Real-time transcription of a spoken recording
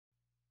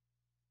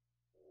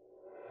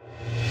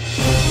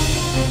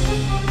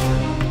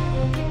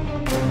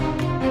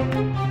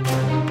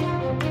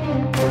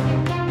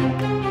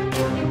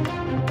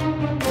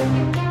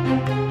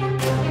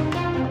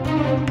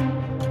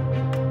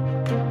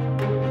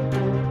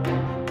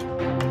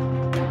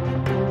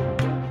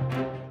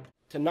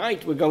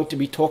Tonight we're going to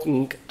be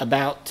talking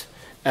about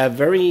a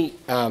very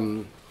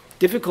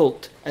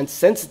difficult and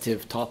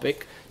sensitive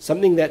topic,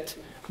 something that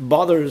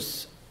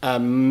bothers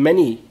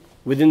many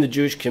within the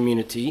Jewish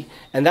community,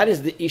 and that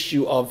is the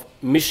issue of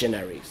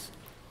missionaries.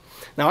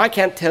 Now, I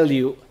can't tell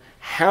you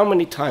how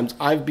many times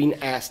I've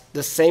been asked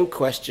the same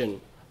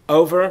question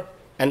over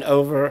and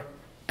over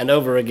and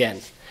over again,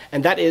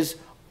 and that is,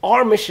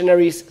 are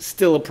missionaries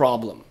still a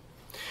problem?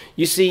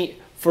 You see,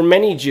 for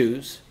many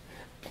Jews,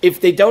 if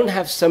they don't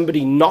have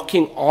somebody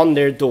knocking on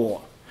their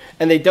door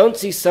and they don't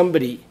see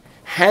somebody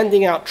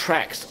handing out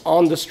tracts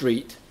on the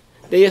street,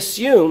 they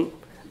assume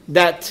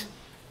that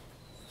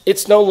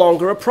it's no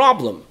longer a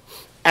problem.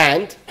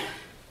 And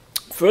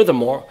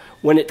furthermore,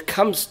 when it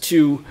comes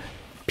to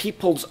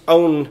people's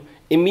own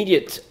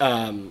immediate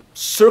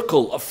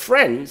circle of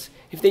friends,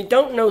 if they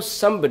don't know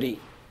somebody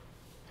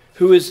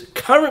who is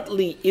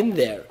currently in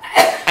there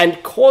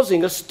and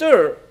causing a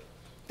stir,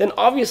 then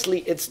obviously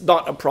it's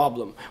not a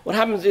problem. What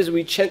happens is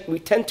we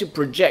tend to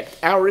project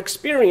our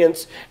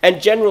experience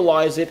and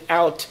generalize it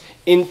out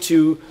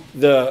into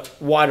the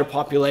wider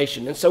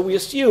population. And so we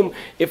assume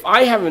if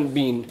I haven't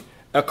been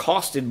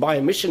accosted by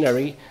a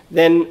missionary,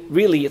 then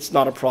really it's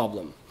not a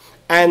problem.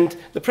 And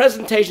the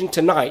presentation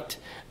tonight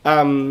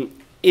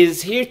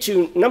is here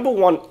to, number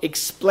one,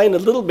 explain a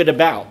little bit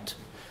about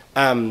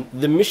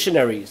the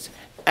missionaries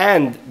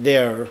and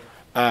their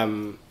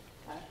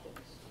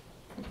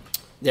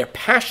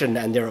passion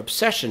and their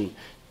obsession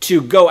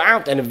to go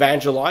out and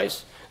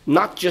evangelize,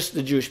 not just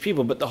the Jewish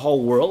people, but the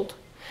whole world.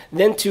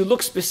 Then to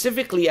look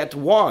specifically at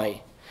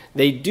why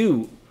they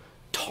do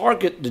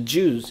target the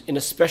Jews in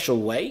a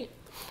special way.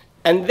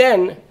 And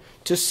then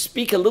to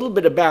speak a little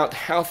bit about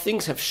how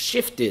things have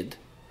shifted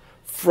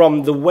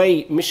from the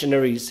way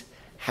missionaries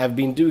have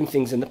been doing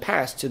things in the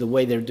past to the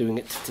way they're doing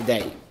it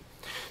today.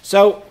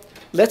 So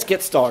let's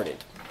get started.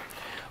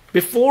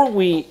 Before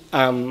we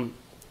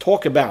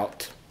talk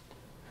about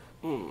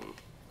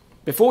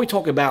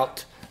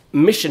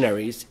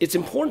missionaries, it's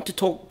important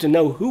to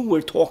know who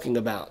we're talking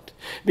about,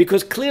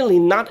 because clearly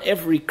not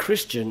every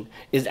Christian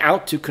is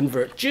out to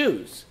convert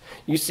Jews.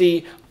 You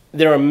see,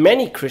 there are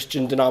many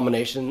Christian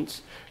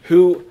denominations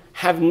who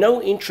have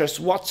no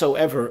interest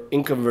whatsoever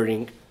in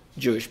converting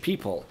Jewish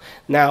people.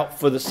 Now,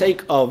 for the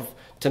sake of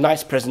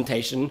tonight's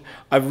presentation,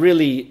 I've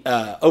really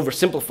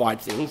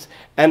oversimplified things,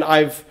 and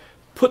I've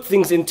put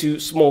things into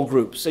small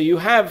groups. So you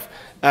have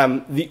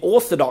the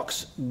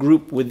Orthodox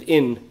group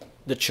within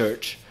the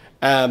church.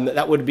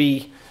 That would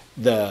be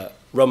the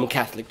Roman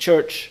Catholic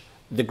Church,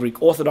 the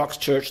Greek Orthodox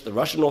Church, the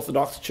Russian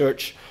Orthodox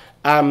Church.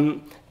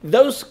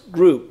 Those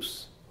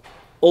groups,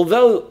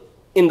 although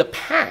in the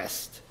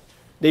past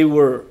they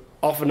were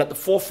often at the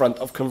forefront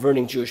of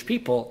converting Jewish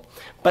people,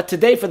 but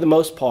today, for the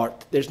most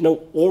part, there's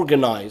no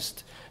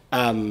organized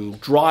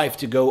drive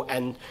to go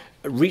and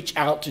reach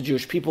out to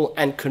Jewish people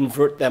and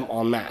convert them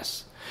en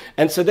masse.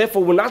 And so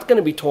therefore, we're not going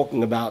to be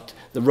talking about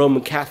the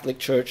Roman Catholic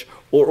Church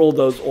or all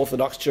those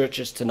Orthodox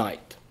churches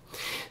tonight.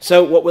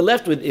 So what we're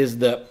left with is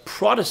the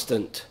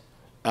Protestant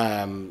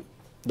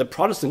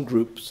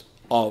groups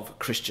of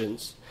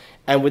Christians.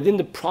 And within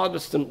the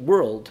Protestant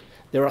world,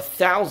 there are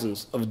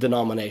thousands of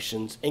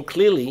denominations, and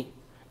clearly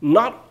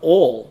not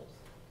all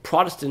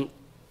Protestant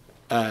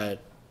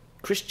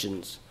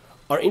Christians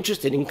are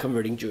interested in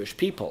converting Jewish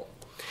people.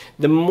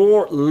 The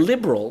more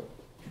liberal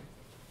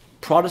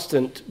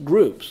Protestant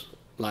groups,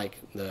 like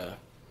the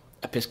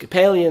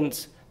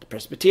Episcopalians, the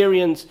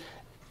Presbyterians,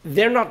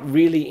 they're not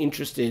really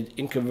interested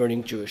in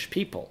converting Jewish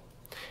people.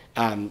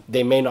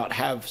 They may not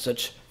have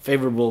such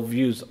favorable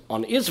views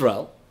on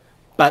Israel,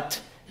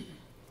 but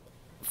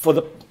for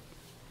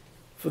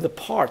the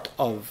part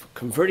of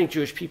converting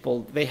Jewish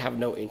people, they have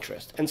no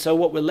interest. And so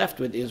what we're left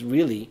with is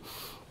really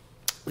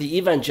the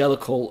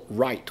evangelical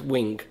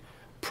right-wing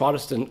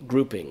Protestant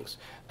groupings.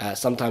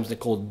 Sometimes they're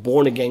called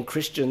born-again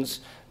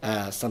Christians.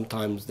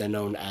 Sometimes they're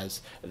known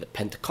as the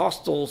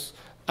Pentecostals.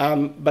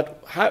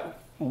 But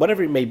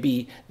whatever it may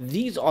be,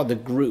 these are the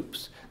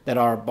groups that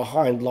are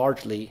behind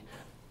largely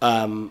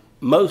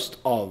most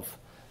of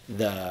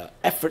the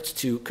efforts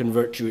to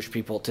convert Jewish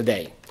people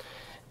today.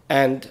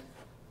 And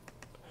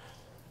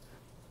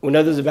we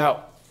know there's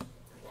about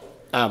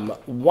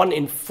 1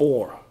 in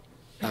 4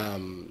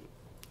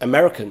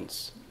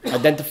 Americans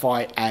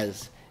identify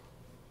as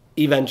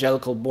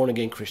evangelical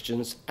born-again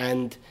Christians,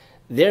 and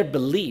their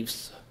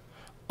beliefs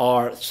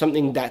are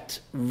something that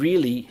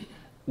really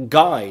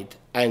guide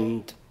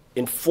and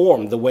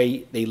inform the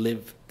way they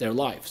live their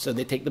life. So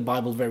they take the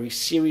Bible very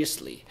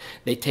seriously.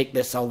 They take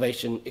their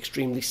salvation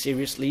extremely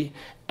seriously,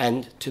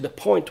 and to the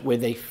point where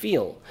they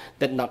feel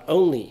that not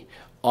only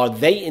are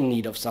they in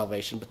need of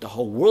salvation, but the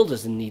whole world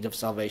is in need of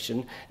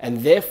salvation,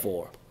 and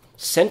therefore,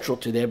 central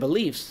to their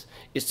beliefs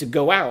is to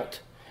go out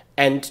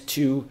and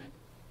to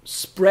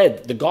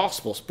spread the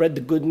gospel, spread the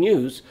good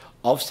news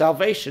of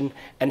salvation,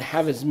 and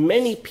have as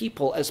many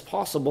people as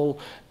possible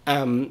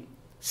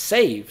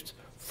saved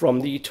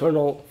from the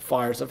eternal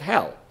fires of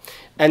hell.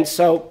 And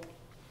so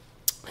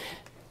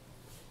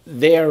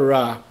their,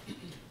 I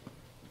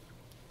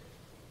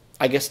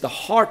guess the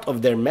heart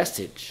of their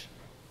message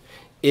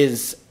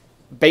is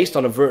based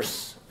on a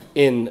verse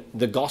in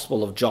the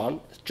Gospel of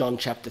John, John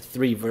chapter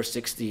 3, verse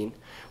 16,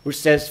 which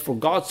says, "For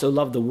God so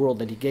loved the world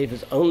that he gave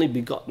his only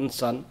begotten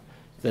Son,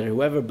 that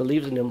whoever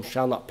believes in him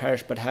shall not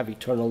perish but have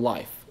eternal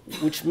life,"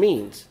 which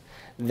means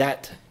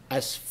that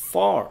as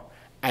far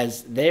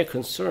as they're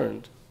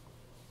concerned,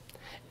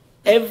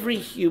 every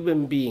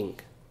human being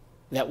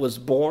that was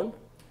born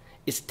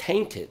is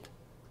tainted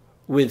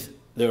with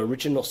the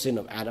original sin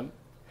of Adam,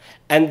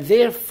 and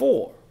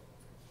therefore,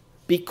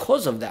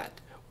 because of that,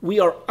 we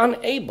are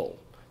unable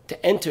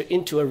to enter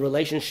into a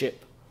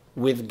relationship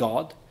with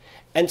God,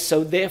 and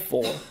so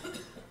therefore,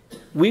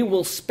 we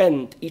will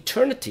spend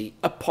eternity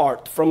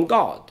apart from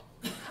God,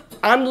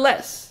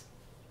 unless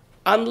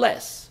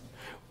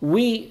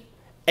we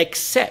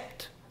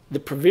accept the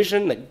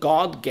provision that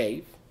God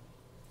gave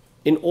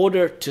in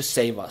order to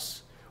save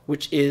us,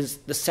 which is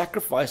the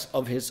sacrifice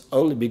of his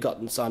only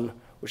begotten Son,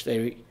 which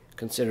they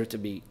consider to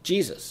be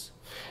Jesus.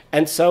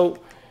 And so,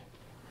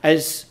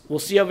 as we'll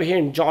see over here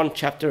in John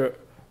chapter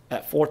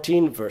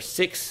 14, verse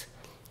 6,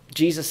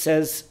 Jesus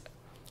says,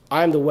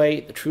 "I am the way,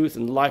 the truth,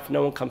 and the life.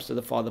 No one comes to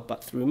the Father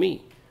but through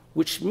me,"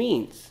 which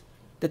means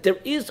that there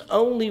is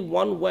only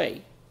one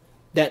way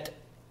that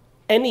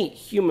any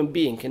human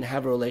being can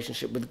have a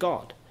relationship with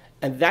God,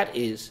 and that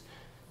is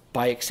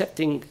by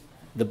accepting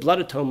the blood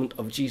atonement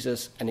of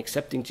Jesus and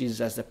accepting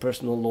Jesus as their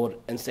personal Lord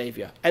and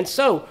Savior. And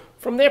so,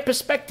 from their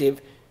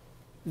perspective,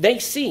 they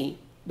see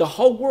the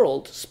whole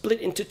world split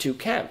into two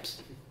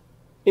camps,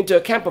 into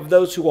a camp of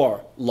those who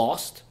are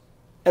lost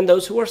and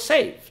those who are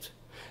saved.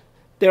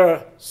 There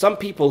are some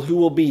people who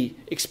will be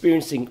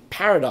experiencing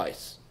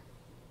paradise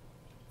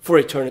for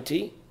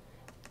eternity,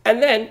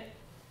 and then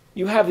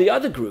you have the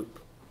other group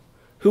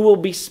who will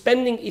be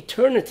spending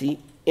eternity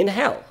in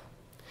hell.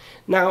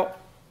 Now,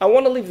 I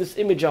want to leave this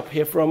image up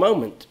here for a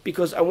moment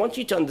because I want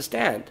you to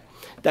understand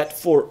that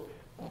for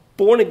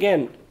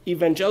born-again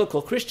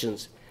evangelical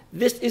Christians,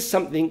 this is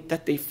something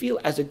that they feel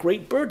as a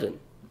great burden.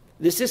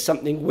 This is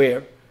something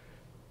where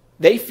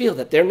they feel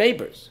that their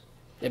neighbors,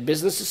 their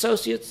business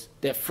associates,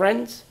 their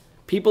friends,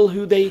 people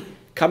who they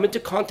come into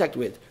contact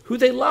with, who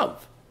they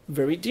love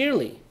very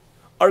dearly,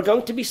 are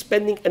going to be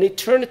spending an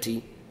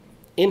eternity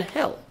in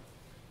hell.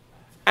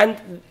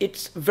 And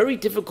it's very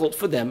difficult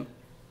for them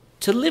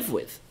to live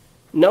with,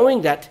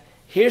 knowing that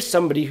here's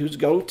somebody who's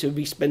going to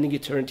be spending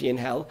eternity in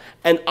hell,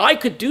 and I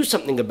could do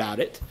something about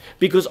it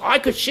because I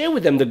could share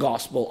with them the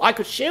gospel, I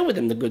could share with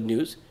them the good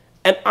news,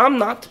 and I'm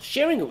not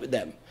sharing it with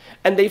them.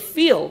 And they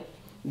feel,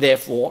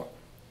 therefore,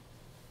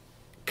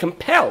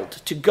 compelled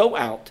to go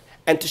out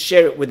and to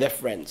share it with their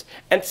friends.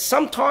 And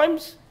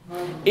sometimes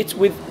it's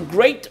with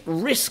great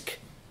risk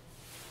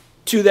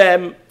to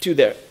them, to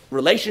their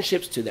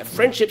relationships, to their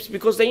friendships,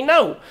 because they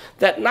know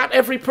that not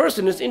every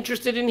person is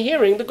interested in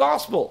hearing the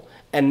gospel.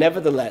 And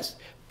nevertheless,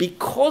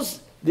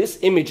 because this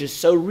image is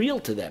so real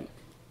to them,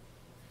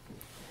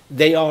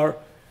 they are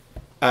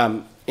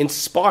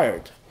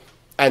inspired,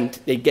 and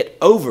they get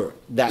over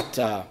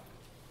that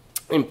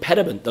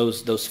impediment,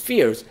 those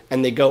fears,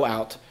 and they go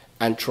out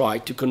and try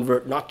to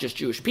convert not just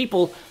Jewish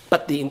people,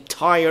 but the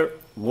entire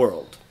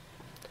world.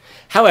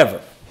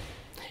 However,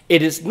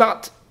 it is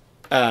not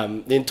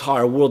the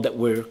entire world that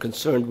we're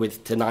concerned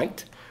with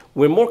tonight.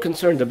 We're more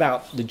concerned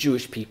about the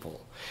Jewish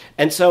people.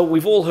 And so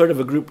we've all heard of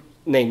a group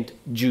named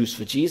Jews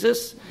for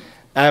Jesus.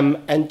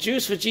 And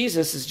Jews for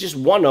Jesus is just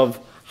one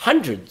of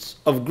hundreds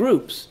of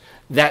groups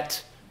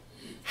that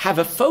have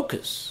a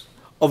focus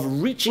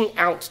of reaching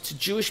out to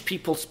Jewish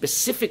people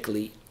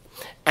specifically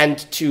and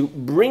to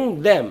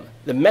bring them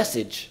the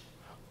message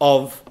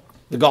of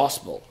the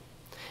gospel.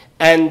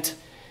 And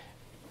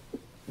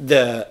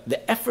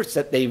the efforts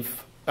that they've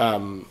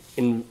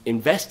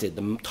invested,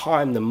 the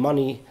time, the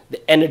money,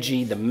 the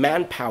energy, the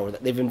manpower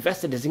that they've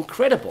invested is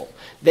incredible.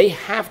 They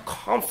have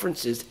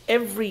conferences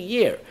every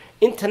year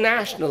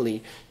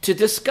internationally to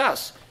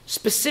discuss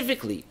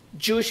specifically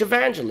Jewish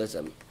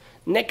evangelism.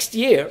 Next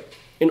year,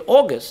 in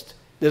August,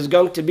 there's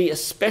going to be a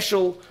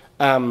special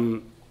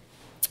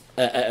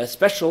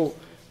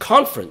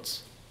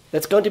conference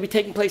that's going to be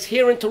taking place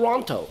here in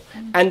Toronto.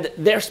 And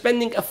they're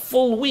spending a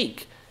full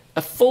week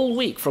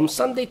from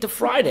Sunday to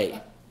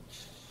Friday,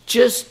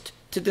 just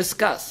to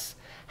discuss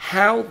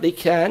how they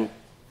can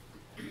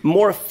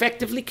more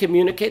effectively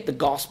communicate the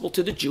gospel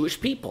to the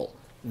Jewish people.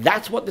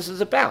 That's what this is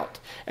about.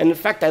 And in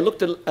fact, I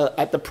looked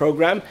at the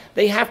program.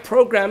 They have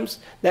programs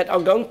that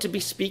are going to be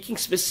speaking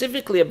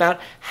specifically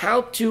about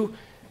how to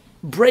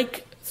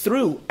break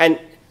through and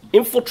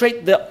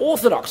infiltrate the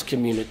Orthodox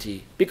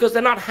community, because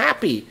they're not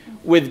happy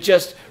with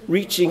just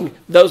reaching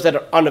those that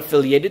are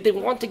unaffiliated. They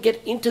want to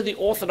get into the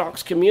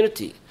Orthodox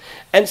community.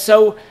 And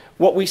so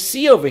what we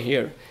see over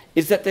here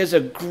is that there's a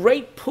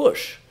great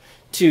push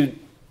to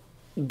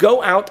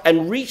go out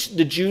and reach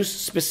the Jews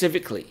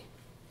specifically,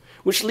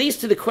 which leads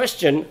to the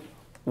question,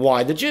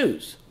 why the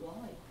Jews?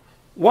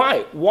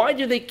 Why? Why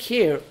do they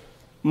care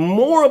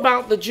more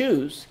about the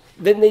Jews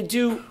than they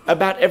do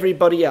about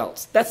everybody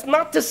else? That's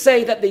not to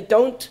say that they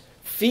don't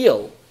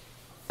feel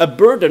a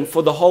burden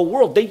for the whole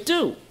world. They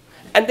do.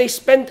 And they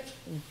spend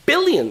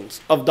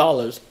billions of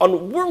dollars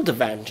on world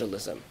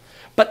evangelism.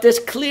 But there's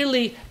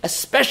clearly a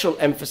special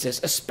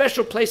emphasis, a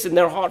special place in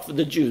their heart for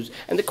the Jews.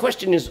 And the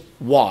question is,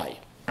 why?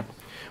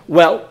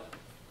 Well,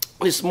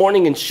 this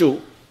morning in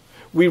Shul,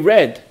 we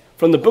read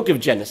from the book of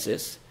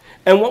Genesis.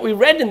 And what we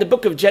read in the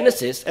book of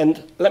Genesis,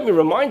 and let me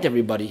remind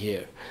everybody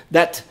here,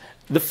 that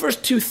the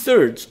first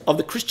 2/3 of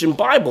the Christian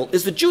Bible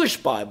is the Jewish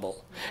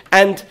Bible.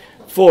 And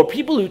for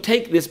people who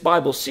take this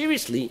Bible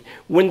seriously,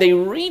 when they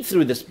read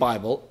through this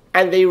Bible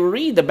and they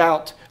read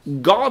about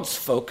God's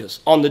focus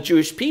on the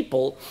Jewish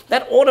people,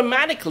 that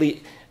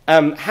automatically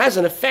has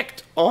an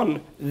effect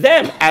on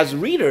them as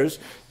readers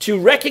to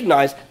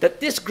recognize that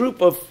this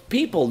group of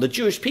people, the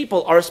Jewish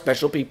people, are a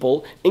special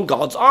people in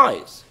God's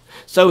eyes.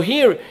 So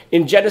here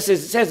in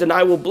Genesis it says, and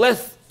I will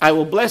bless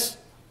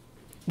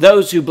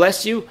those who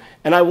bless you,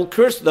 and I will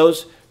curse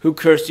those who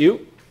curse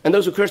you, and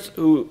those who curse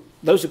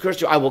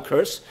you I will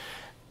curse.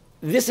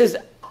 This is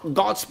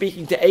God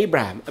speaking to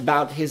Abraham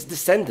about his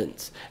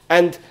descendants.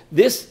 And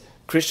this,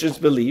 Christians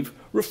believe,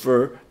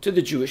 refer to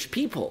the Jewish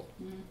people.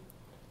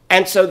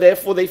 And so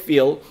therefore they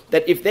feel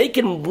that if they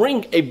can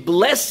bring a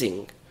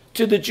blessing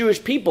to the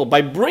Jewish people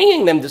by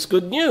bringing them this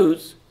good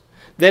news,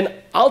 then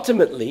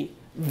ultimately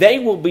they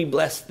will be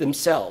blessed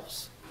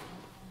themselves.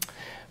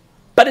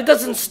 But it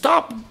doesn't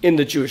stop in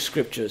the Jewish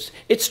scriptures.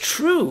 It's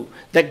true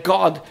that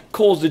God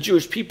calls the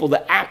Jewish people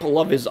the apple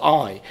of his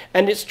eye.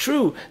 And it's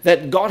true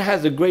that God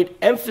has a great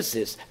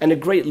emphasis and a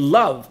great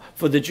love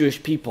for the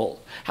Jewish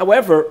people.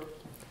 However,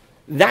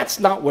 that's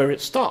not where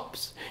it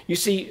stops. You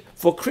see,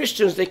 for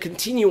Christians, they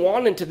continue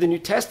on into the New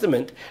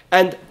Testament,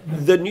 and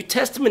the New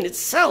Testament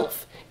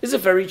itself is a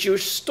very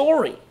Jewish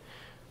story.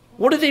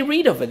 What do they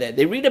read over there?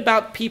 They read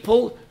about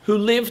people who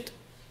lived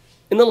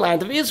in the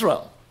land of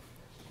Israel.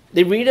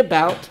 They read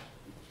about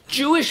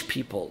Jewish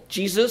people.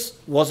 Jesus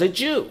was a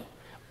Jew.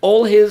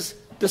 All his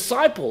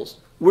disciples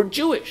were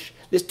Jewish.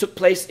 This took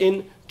place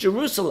in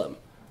Jerusalem,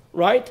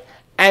 right?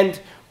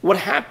 And what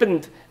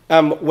happened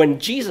when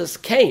Jesus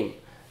came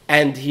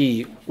and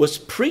he was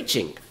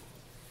preaching,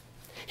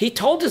 he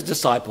told his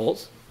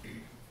disciples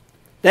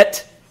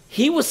that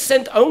he was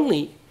sent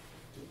only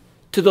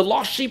to the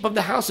lost sheep of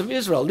the house of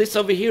Israel. This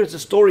over here is a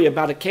story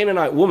about a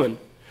Canaanite woman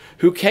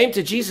who came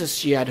to Jesus.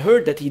 She had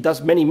heard that he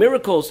does many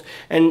miracles,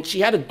 and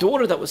she had a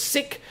daughter that was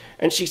sick,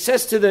 and she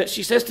says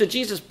to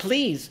Jesus,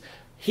 please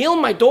heal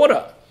my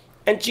daughter.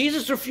 And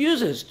Jesus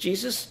refuses.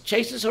 Jesus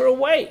chases her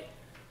away.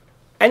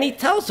 And he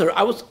tells her,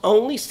 I was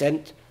only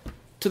sent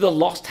to the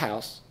lost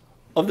house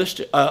of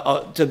to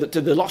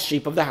the lost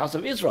sheep of the house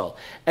of Israel.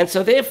 And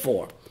so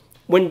therefore,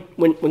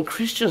 when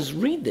Christians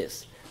read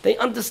this, they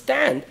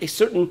understand a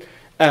certain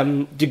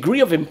degree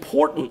of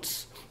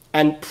importance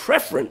and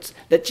preference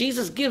that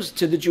Jesus gives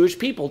to the Jewish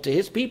people, to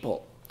his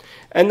people.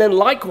 And then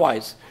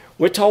likewise,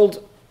 we're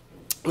told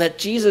that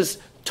Jesus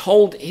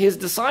told his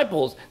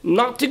disciples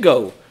not to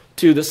go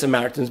to the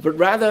Samaritans, but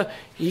rather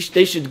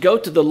they should go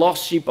to the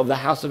lost sheep of the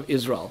house of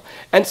Israel.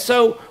 And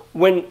so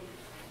when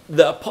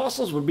the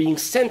apostles were being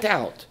sent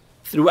out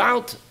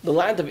throughout the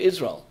land of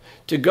Israel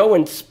to go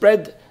and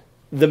spread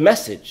the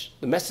message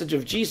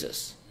of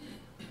Jesus,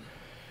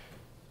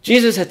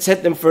 Jesus had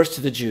sent them first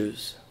to the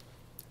Jews.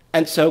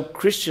 And so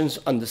Christians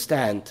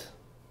understand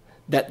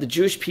that the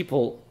Jewish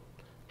people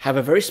have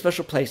a very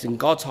special place in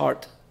God's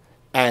heart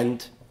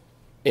and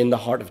in the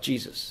heart of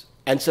Jesus.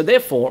 And so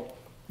therefore,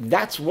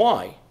 that's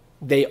why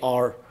they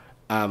are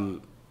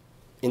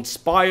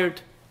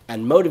inspired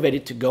and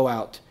motivated to go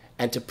out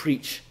and to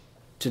preach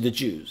to the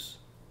Jews.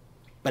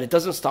 But it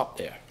doesn't stop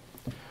there.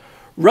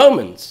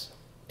 Romans,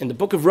 in the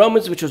book of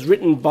Romans, which was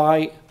written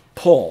by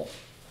Paul.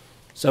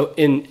 So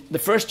in the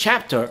first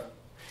chapter,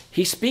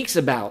 he speaks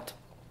about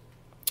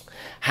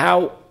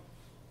how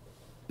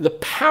the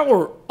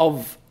power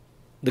of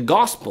the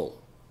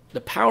gospel,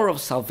 the power of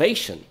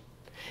salvation,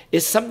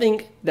 is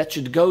something that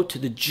should go to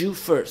the Jew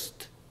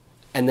first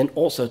and then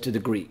also to the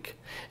Greek.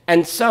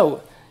 And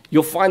so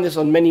you'll find this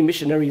on many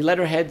missionary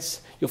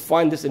letterheads. You'll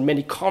find this in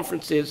many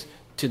conferences,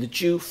 to the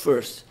Jew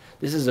first.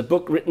 This is a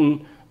book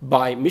written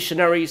by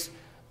missionaries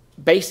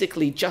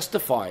basically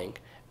justifying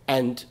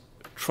and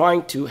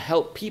trying to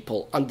help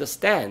people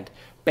understand,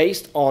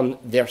 based on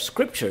their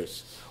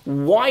scriptures,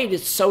 why it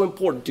is so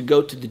important to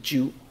go to the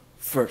Jew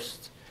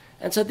first.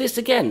 And so this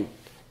again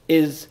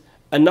is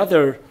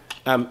another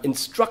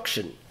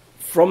instruction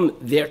from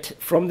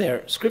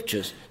their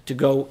scriptures to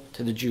go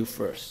to the Jew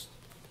first.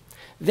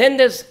 Then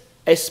there's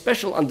a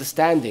special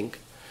understanding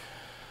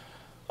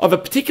of a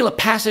particular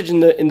passage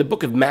in the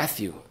book of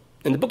Matthew.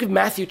 In the book of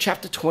Matthew,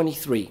 chapter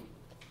 23,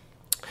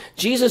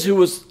 Jesus, who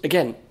was,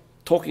 again,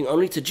 talking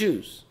only to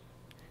Jews,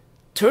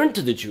 turned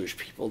to the Jewish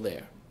people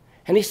there,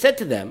 and he said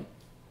to them,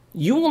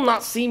 you will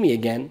not see me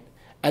again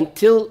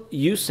until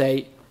you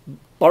say,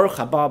 Baruch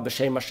haba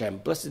b'shem Hashem.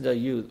 Blessed are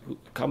you who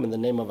come in the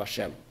name of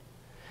Hashem.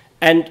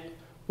 And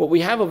what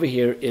we have over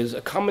here is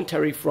a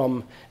commentary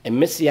from a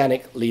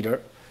Messianic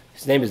leader.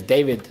 His name is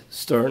David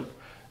Stern.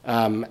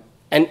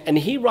 And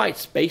he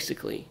writes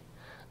basically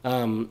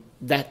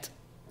that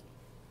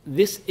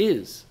this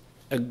is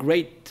a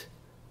great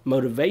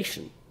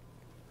motivation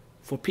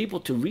for people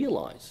to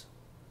realize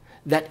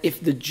that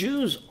if the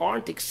Jews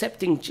aren't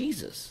accepting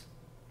Jesus,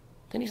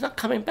 then he's not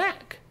coming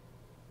back.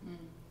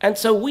 And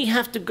so we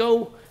have to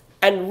go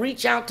and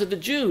reach out to the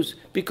Jews,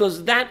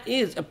 because that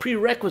is a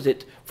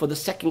prerequisite for the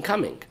second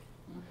coming.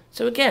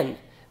 So again,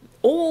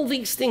 all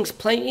these things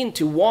play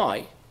into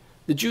why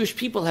the Jewish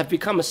people have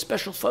become a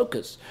special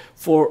focus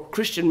for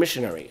Christian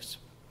missionaries.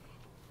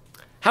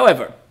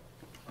 However,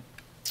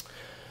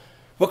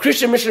 what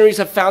Christian missionaries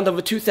have found over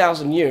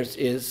 2,000 years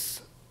is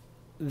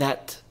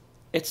that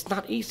it's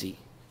not easy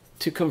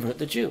to convert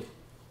the Jew.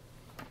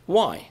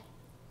 Why?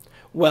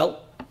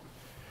 Well,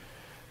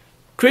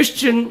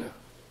 Christian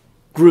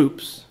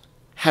groups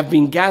have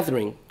been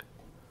gathering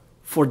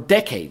for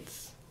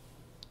decades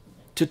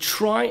to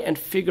try and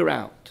figure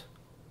out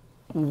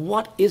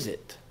what is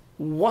it,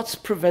 what's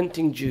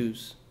preventing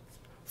Jews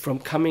from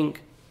coming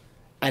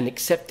and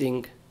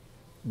accepting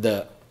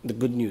the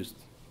good news,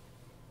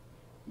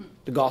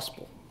 the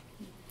gospel.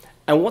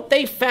 And what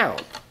they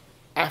found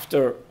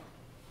after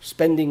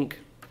spending,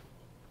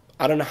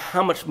 I don't know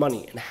how much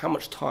money and how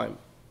much time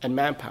and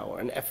manpower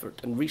and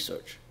effort and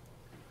research,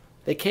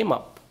 they came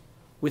up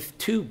with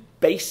two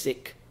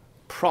basic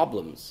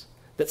problems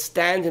that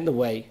stand in the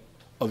way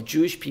of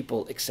Jewish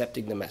people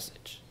accepting the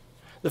message.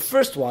 The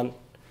first one,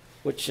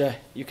 which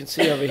you can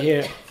see over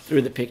here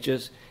through the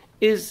pictures,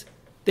 is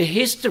the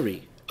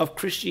history of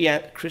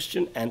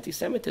Christian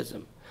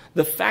anti-Semitism.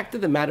 The fact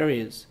of the matter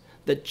is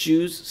that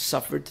Jews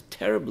suffered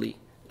terribly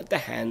at the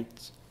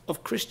hands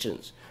of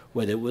Christians,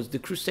 whether it was the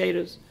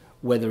Crusaders,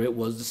 whether it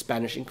was the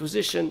Spanish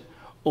Inquisition,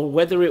 or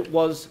whether it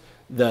was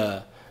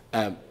the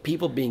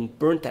people being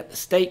burnt at the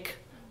stake,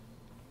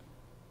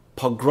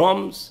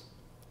 pogroms,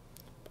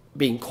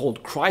 being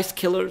called Christ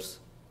killers.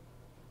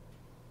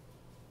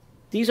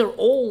 These are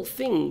all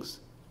things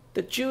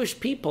that Jewish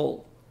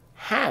people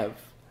have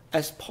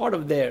as part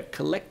of their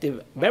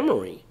collective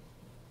memory.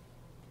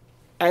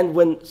 And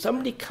when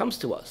somebody comes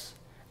to us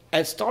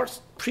and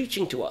starts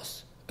preaching to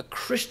us a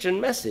Christian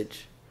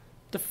message,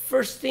 the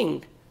first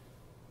thing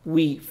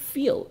we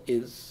feel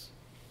is,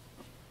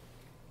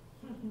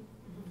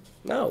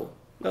 no,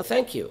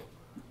 thank you.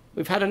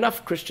 We've had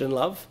enough Christian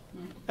love,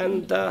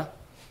 and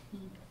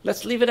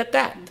let's leave it at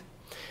that.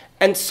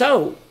 And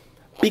so,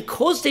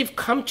 because they've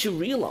come to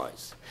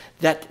realize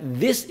that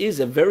this is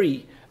a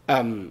very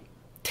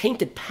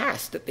tainted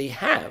past that they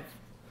have,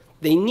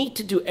 they need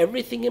to do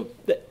everything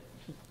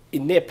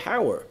in their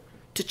power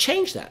to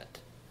change that.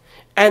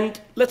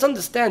 And let's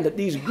understand that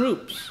these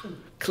groups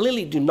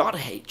clearly do not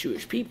hate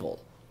Jewish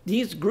people.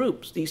 These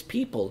groups, these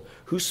people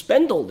who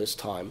spend all this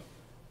time,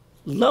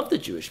 love the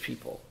Jewish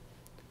people.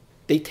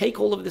 They take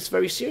all of this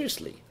very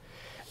seriously.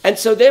 And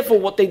so therefore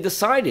what they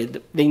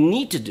decided they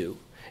need to do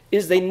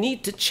is they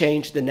need to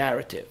change the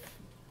narrative.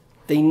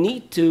 They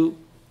need to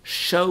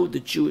show the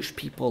Jewish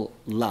people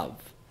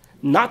love,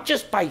 not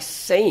just by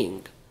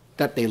saying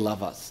that they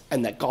love us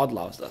and that God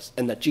loves us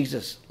and that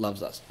Jesus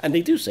loves us. And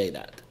they do say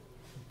that.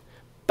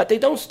 But they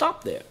don't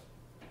stop there.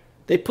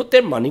 They put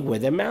their money where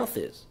their mouth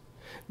is.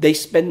 They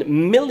spend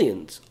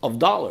millions of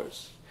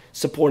dollars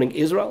supporting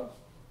Israel,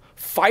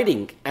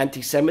 fighting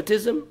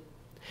anti-Semitism,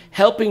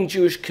 helping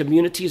Jewish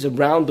communities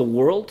around the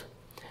world.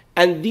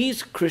 And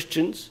these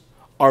Christians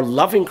are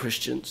loving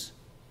Christians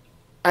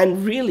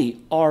and really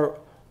are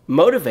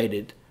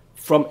motivated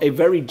from a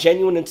very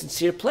genuine and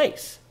sincere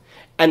place.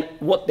 And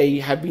what they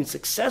have been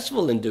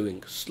successful in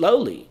doing,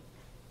 slowly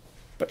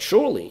but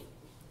surely,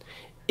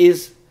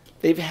 is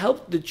they've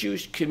helped the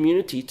Jewish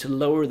community to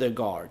lower their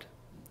guard,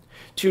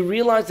 to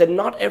realize that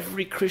not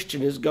every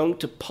Christian is going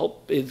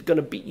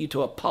to beat you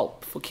to a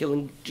pulp for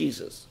killing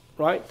Jesus,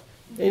 right?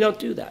 They don't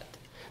do that.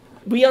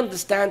 We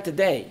understand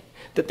today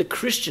that the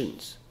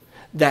Christians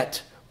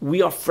that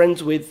we are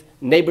friends with,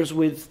 neighbors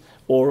with,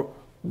 or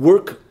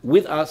work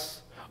with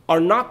us are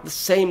not the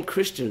same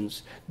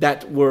Christians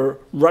that were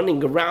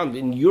running around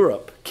in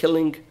Europe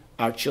killing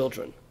our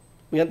children.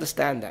 We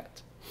understand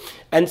that.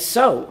 And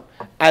so,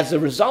 as a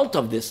result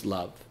of this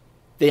love,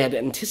 they had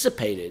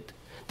anticipated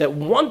that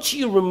once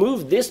you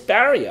remove this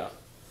barrier,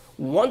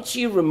 once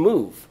you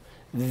remove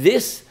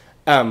this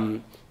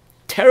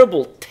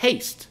terrible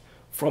taste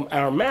from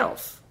our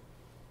mouth,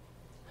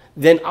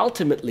 then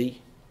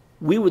ultimately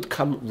we would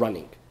come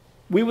running.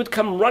 We would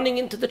come running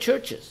into the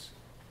churches.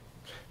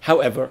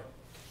 However,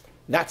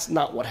 that's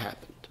not what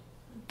happened.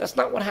 That's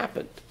not what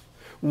happened.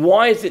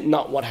 Why is it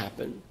not what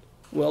happened?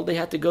 Well, they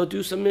had to go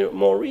do some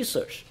more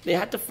research. They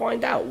had to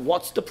find out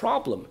what's the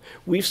problem.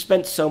 We've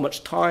spent so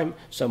much time,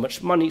 so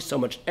much money, so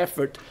much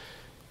effort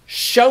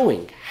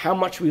showing how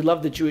much we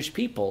love the Jewish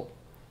people.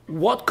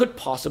 What could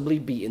possibly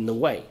be in the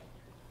way?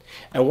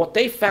 And what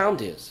they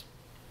found is,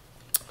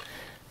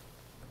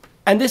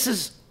 and this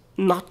is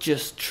not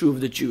just true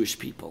of the Jewish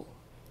people,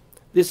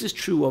 this is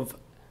true of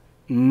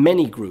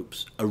many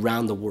groups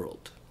around the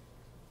world.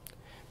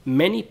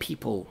 Many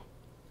people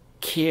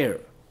care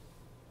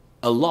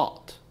a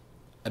lot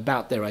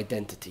about their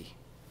identity,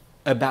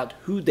 about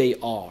who they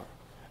are,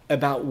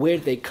 about where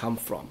they come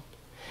from.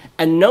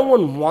 And no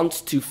one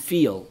wants to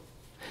feel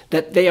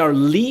that they are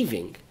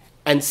leaving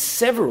and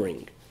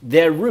severing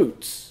their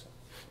roots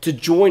to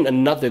join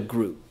another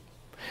group.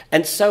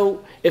 And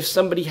so if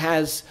somebody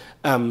has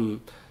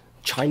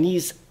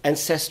Chinese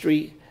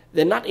ancestry,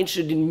 they're not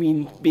interested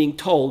in being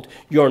told,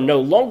 you're no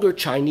longer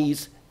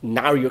Chinese,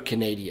 now you're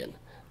Canadian.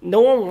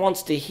 No one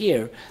wants to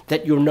hear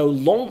that you're no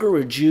longer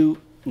a Jew,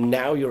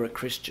 now you're a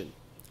Christian.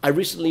 I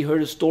recently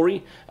heard a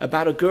story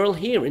about a girl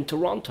here in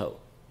Toronto,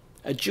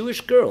 a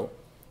Jewish girl,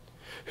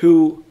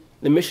 who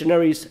the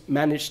missionaries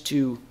managed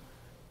to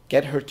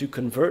get her to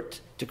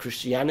convert to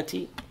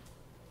Christianity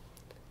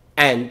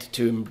and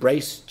to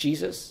embrace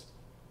Jesus.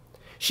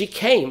 She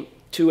came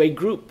to a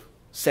group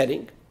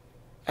setting,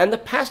 and the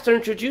pastor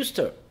introduced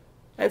her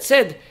and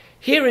said,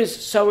 here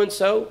is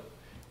so-and-so.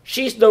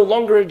 She's no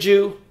longer a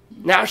Jew.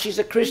 Now she's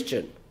a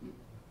Christian.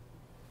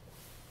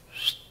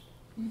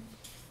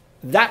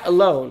 That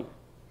alone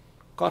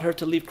got her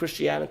to leave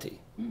Christianity.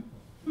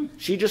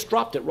 She just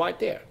dropped it right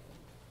there.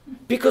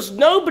 Because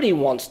nobody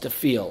wants to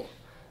feel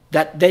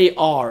that they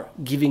are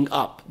giving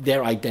up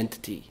their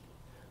identity.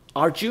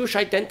 Our Jewish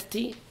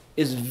identity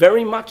is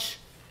very much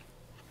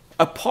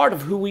a part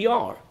of who we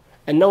are,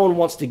 and no one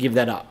wants to give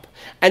that up.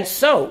 And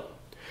so,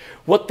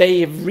 what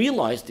they have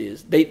realized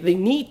is they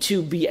need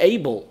to be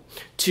able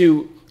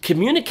to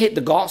communicate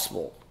the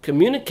gospel,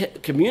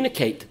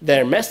 communicate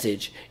their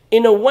message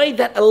in a way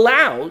that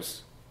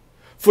allows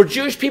for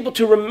Jewish people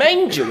to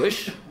remain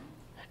Jewish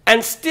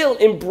and still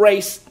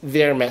embrace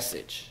their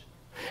message.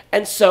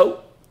 And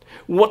so,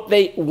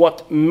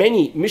 what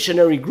many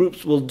missionary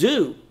groups will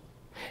do,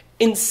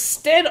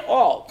 instead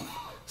of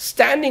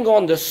standing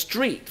on the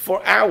street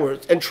for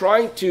hours and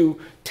trying to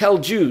tell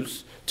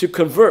Jews to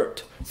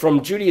convert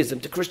from Judaism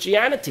to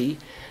Christianity,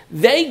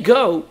 they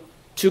go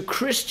to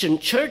Christian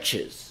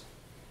churches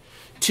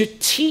to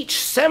teach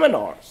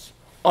seminars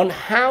on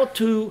how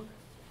to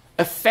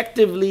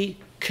effectively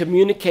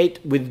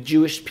communicate with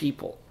Jewish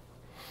people.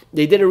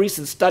 They did a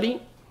recent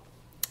study,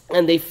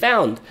 and they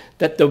found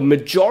that the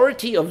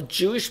majority of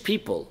Jewish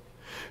people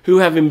who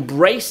have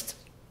embraced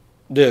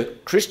the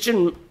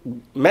Christian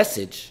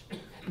message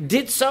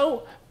did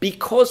so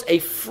because a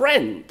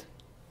friend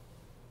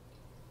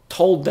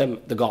told them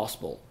the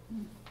gospel.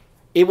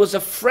 It was a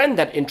friend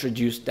that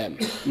introduced them,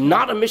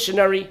 not a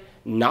missionary,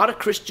 not a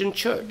Christian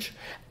church.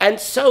 And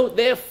so,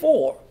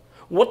 therefore,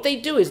 what they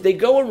do is they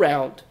go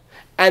around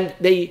and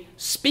they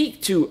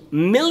speak to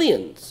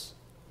millions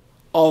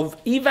of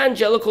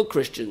evangelical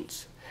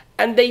Christians,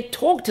 and they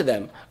talk to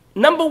them,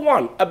 number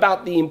one,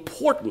 about the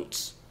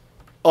importance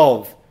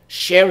of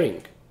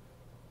sharing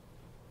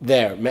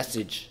their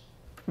message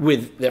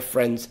with their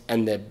friends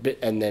and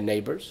their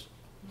neighbors,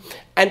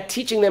 and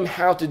teaching them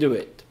how to do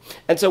it.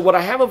 And so what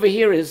I have over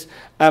here is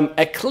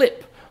a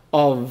clip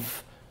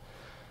of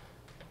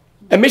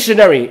a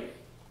missionary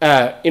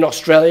in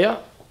Australia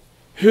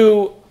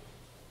who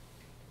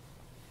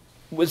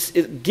was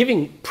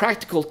giving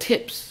practical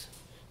tips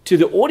to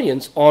the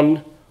audience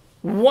on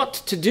what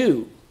to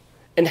do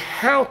and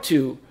how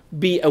to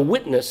be a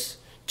witness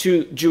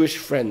to Jewish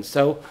friends.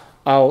 So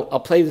I'll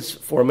play this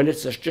for a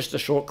minute. It's just a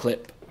short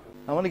clip.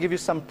 I want to give you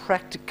some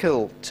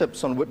practical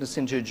tips on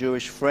witnessing to a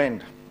Jewish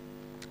friend.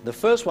 The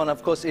first one,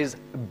 of course, is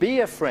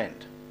be a friend.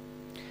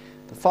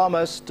 The far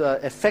most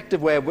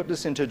effective way of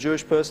witnessing to a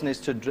Jewish person is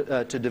to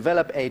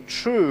develop a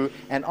true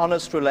and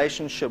honest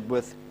relationship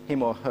with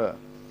him or her.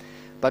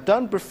 But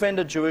don't befriend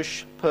a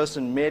Jewish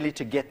person merely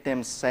to get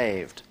them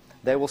saved.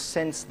 They will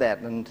sense that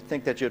and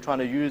think that you're trying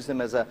to use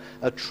them as a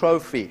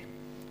trophy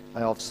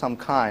of some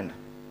kind.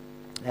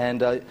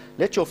 And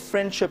let your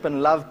friendship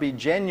and love be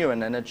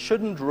genuine, and it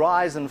shouldn't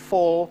rise and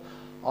fall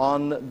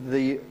on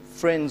the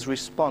friend's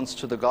response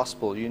to the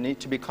gospel. You need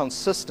to be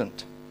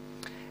consistent,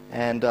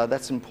 and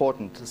that's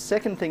important. The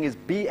second thing is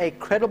be a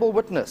credible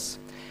witness.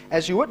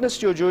 As you witness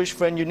to your Jewish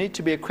friend, you need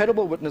to be a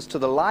credible witness to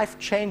the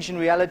life-changing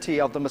reality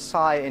of the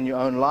Messiah in your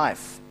own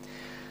life.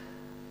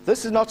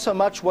 This is not so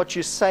much what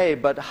you say,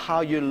 but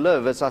how you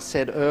live, as I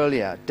said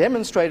earlier,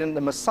 demonstrating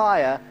the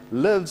Messiah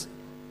lives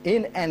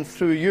in and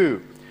through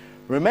you.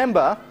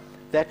 Remember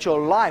that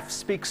your life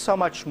speaks so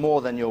much more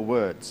than your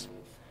words.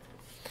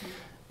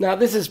 Now,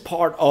 this is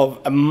part of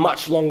a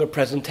much longer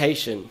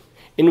presentation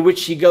in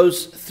which he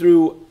goes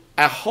through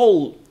a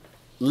whole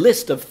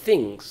list of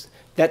things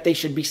that they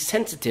should be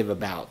sensitive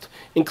about,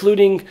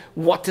 including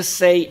what to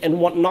say and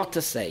what not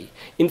to say.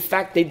 In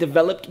fact, they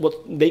developed what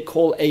they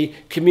call a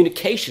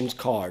communications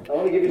card,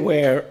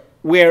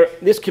 where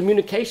this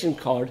communication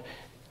card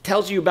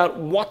tells you about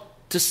what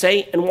to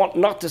say and what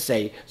not to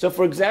say. So,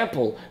 for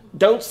example,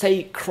 don't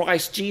say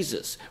Christ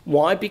Jesus.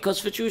 Why? Because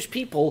for Jewish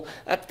people,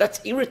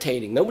 that's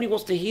irritating. Nobody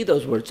wants to hear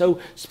those words. So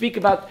speak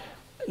about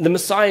the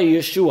Messiah,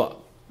 Yeshua,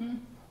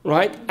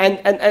 right?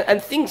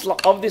 And things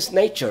of this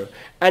nature.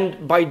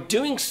 And by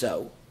doing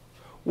so,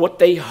 what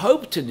they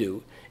hope to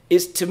do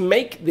is to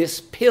make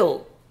this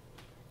pill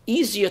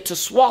easier to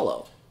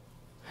swallow.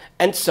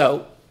 And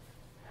so,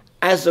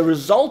 as a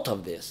result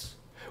of this,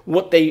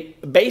 what they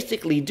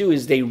basically do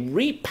is they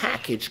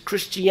repackage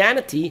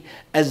Christianity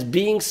as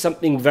being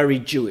something very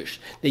Jewish.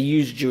 They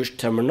use Jewish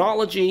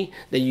terminology,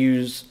 they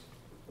use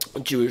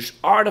Jewish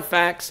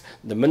artifacts,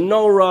 the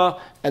menorah,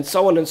 and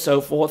so on and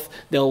so forth.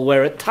 They'll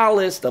wear a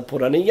talis, they'll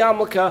put on a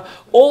yarmulke,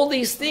 all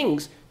these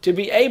things to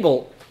be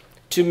able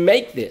to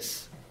make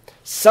this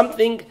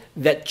something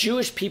that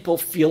Jewish people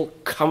feel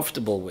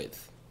comfortable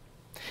with.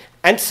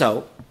 And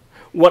so,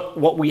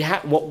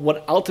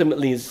 what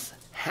ultimately has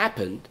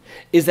happened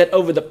is that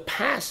over the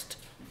past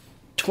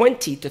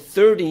 20 to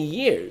 30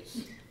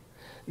 years,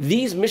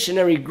 these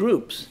missionary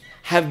groups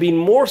have been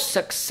more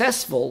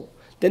successful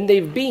than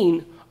they've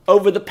been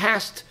over the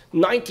past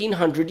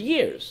 1900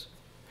 years.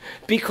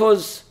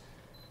 Because,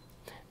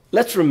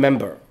 let's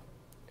remember,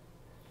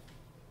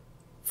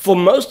 for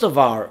most of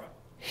our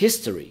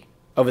history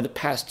over the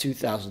past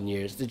 2,000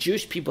 years, the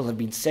Jewish people have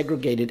been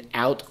segregated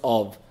out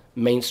of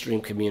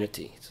mainstream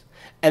communities.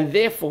 And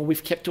therefore,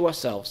 we've kept to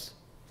ourselves,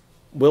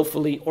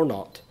 willfully or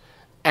not.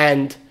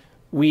 And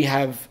we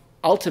have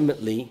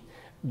ultimately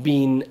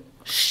been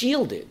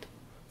shielded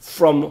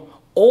from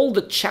all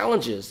the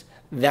challenges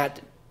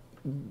that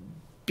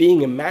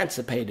being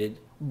emancipated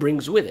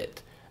brings with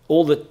it.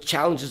 All the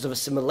challenges of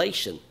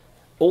assimilation,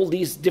 all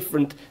these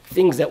different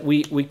things that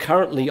we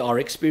currently are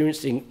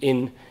experiencing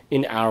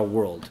in our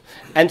world.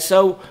 And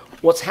so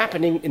what's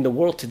happening in the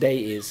world today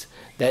is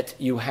that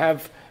you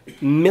have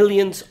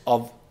millions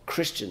of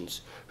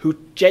Christians who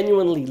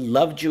genuinely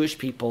love Jewish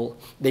people.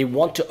 They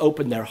want to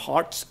open their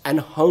hearts and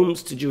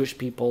homes to Jewish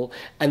people,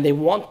 and they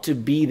want to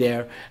be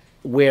there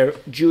where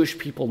Jewish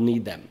people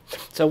need them.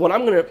 So what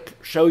I'm going to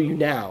show you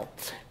now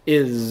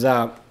is,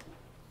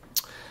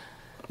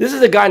 this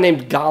is a guy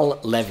named Gal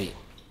Levy.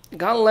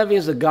 Gal Levy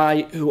is a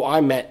guy who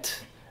I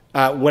met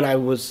when I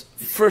was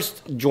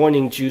first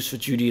joining Jews for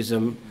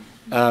Judaism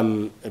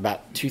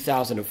about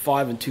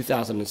 2005 and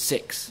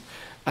 2006.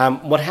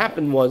 What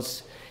happened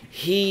was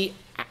he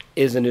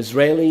is an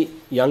Israeli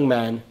young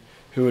man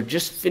who had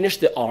just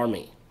finished the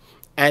army,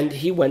 and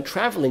he went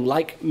traveling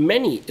like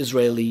many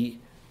Israeli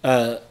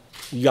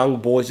young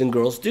boys and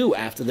girls do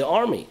after the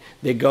army.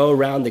 They go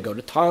around, they go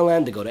to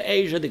Thailand, they go to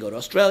Asia, they go to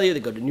Australia, they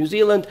go to New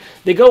Zealand,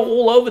 they go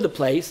all over the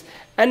place,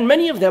 and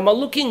many of them are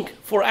looking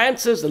for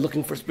answers, they're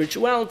looking for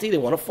spirituality, they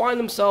want to find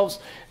themselves,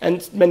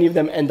 and many of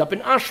them end up in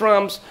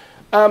ashrams.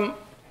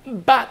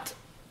 But,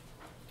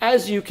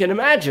 as you can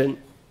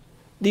imagine,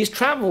 these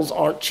travels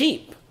aren't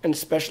cheap, and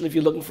especially if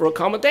you're looking for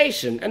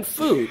accommodation and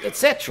food,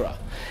 etc.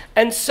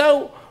 And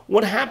so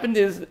what happened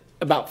is,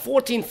 about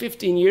 14,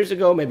 15 years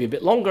ago, maybe a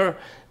bit longer,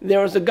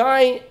 there was a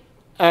guy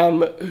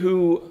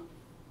who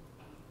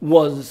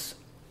was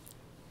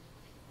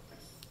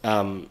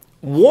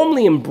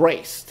warmly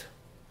embraced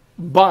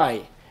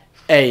by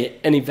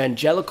an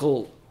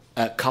evangelical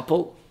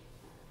couple.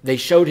 They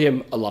showed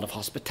him a lot of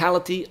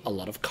hospitality, a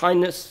lot of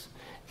kindness,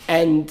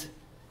 and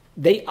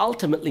they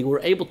ultimately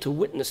were able to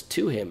witness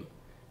to him,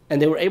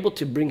 and they were able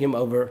to bring him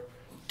over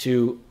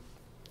to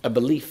a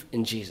belief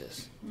in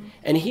Jesus.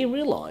 And he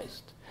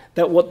realized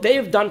that what they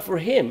have done for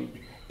him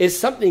is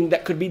something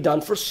that could be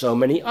done for so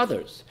many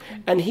others.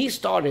 And he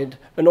started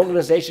an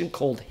organization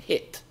called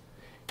HIT.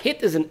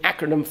 HIT is an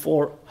acronym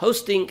for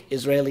Hosting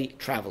Israeli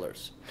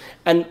Travelers.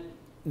 And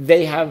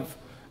they have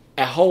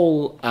a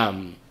whole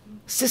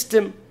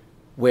system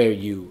where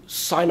you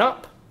sign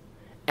up,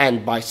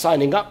 and by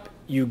signing up,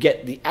 you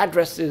get the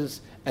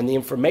addresses and the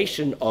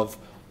information of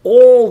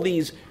all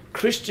these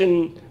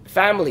Christian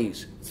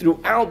families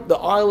throughout the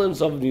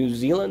islands of New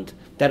Zealand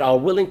that are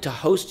willing to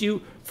host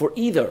you for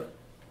either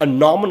a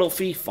nominal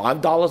fee,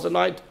 $5 a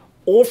night,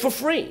 or for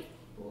free.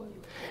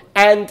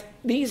 And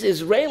these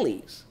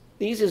Israelis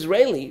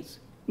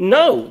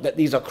know that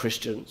these are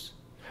Christians,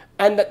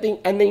 and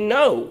they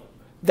know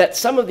that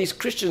some of these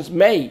Christians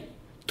may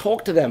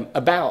talk to them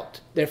about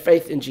their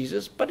faith in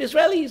Jesus, but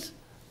Israelis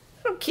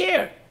don't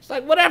care. It's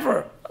like,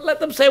 whatever. Let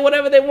them say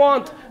whatever they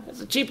want.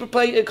 It's a cheaper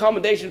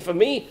accommodation for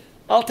me.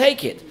 I'll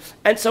take it.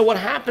 And so what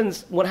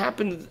happens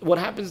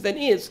then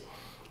is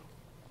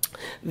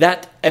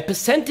that a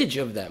percentage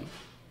of them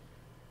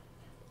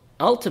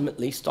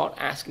ultimately start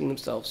asking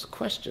themselves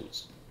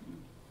questions.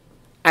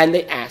 And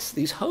they ask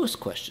these host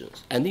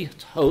questions. And these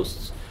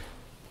hosts,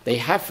 they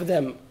have for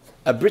them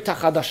a Brit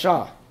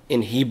HaChadashah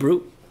in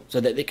Hebrew, so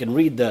that they can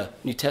read the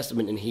New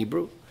Testament in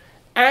Hebrew.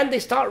 And they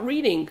start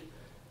reading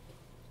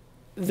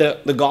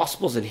the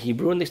Gospels in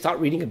Hebrew, and they start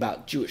reading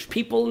about Jewish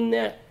people in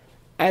there.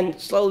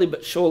 And slowly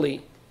but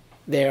surely,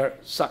 they're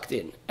sucked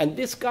in. And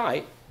this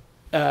guy,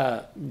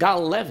 Gal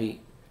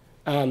Levy,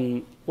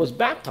 was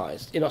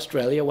baptized in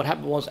Australia. What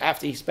happened was,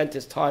 after he spent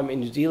his time in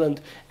New Zealand,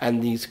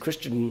 and these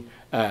Christian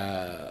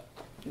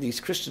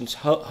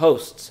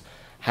hosts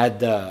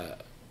had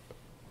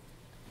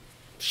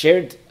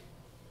shared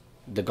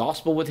the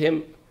gospel with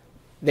him,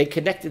 they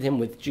connected him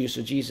with Jews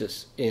for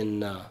Jesus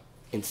in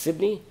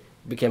Sydney,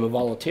 became a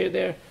volunteer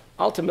there.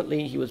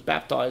 Ultimately, he was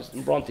baptized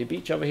in Bronte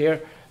Beach over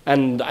here,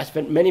 and I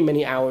spent many,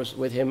 many hours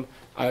with him.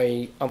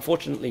 I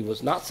unfortunately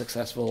was not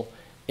successful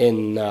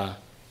in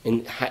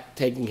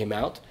taking him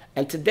out.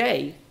 And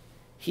today,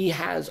 he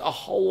has a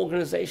whole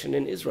organization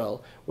in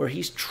Israel where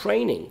he's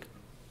training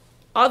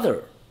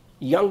other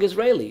young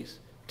Israelis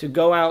to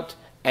go out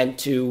and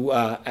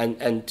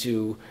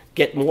to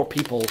get more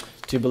people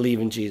to believe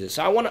in Jesus.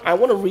 So I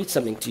want to read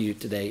something to you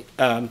today.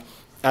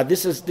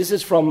 This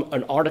is from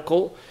an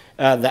article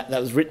that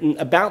was written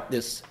about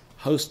this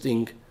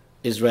hosting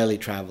Israeli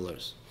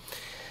travelers.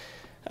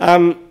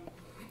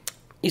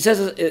 He says,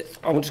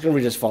 I'm just going to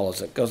read as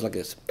follows. It goes like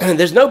this.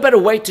 There's no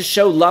better way to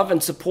show love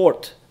and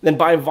support than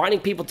by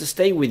inviting people to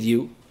stay with you.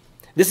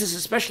 This is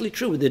especially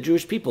true with the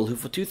Jewish people who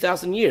for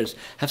 2,000 years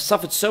have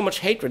suffered so much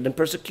hatred and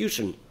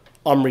persecution.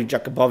 Omri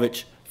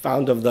Jakubowicz,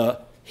 founder of the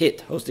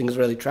hit Hosting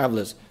Israeli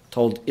Travelers,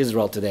 told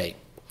Israel Today.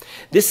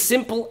 This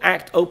simple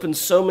act opens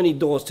so many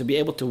doors to be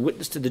able to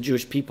witness to the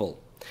Jewish people.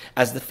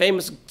 As the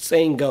famous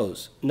saying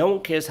goes, no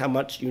one cares how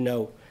much you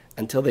know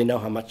until they know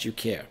how much you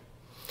care.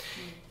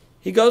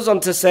 He goes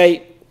on to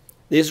say,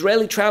 the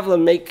Israeli traveler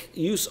make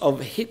use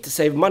of hit to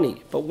save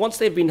money, but once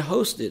they've been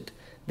hosted,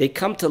 they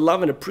come to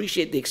love and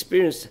appreciate the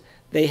experience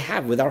they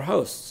have with our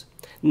hosts.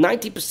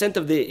 90%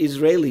 of the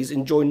Israelis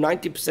enjoy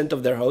 90%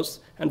 of their hosts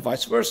and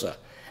vice versa.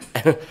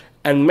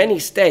 And many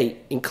stay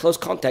in close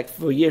contact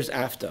for years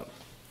after.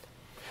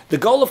 The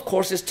goal, of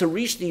course, is to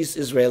reach these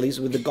Israelis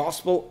with the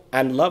gospel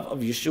and love of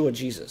Yeshua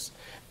Jesus,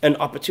 an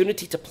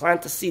opportunity to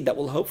plant a seed that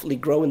will hopefully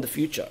grow in the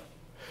future.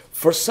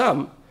 For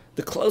some,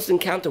 the close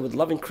encounter with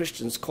loving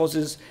Christians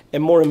causes a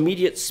more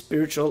immediate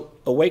spiritual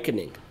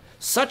awakening.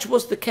 Such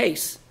was the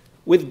case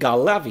with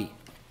Gal Lavi,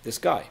 this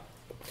guy,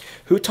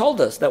 who told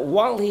us that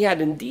while he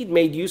had indeed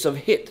made use of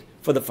hit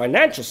for the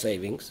financial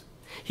savings,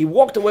 he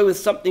walked away with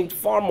something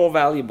far more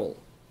valuable.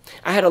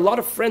 I had a lot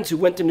of friends who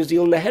went to New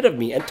Zealand ahead of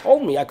me and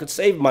told me I could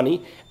save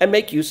money and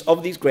make use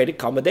of these great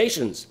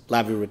accommodations,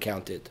 Lavi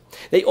recounted.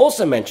 They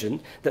also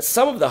mentioned that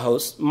some of the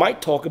hosts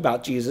might talk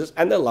about Jesus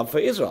and their love for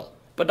Israel,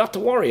 but not to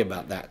worry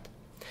about that.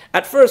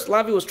 At first,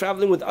 Lavi was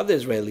traveling with other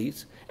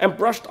Israelis and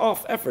brushed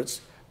off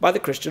efforts by the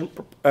Christian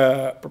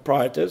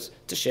proprietors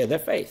to share their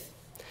faith.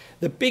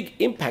 The big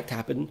impact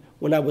happened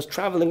when I was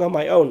traveling on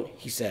my own,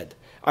 he said.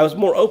 I was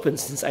more open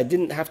since I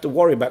didn't have to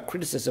worry about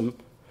criticism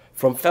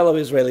from fellow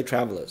Israeli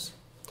travelers.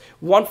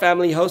 One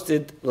family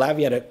hosted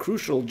Lavi at a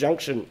crucial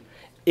junction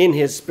in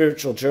his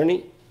spiritual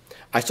journey.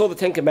 I saw the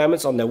Ten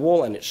Commandments on their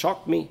wall and it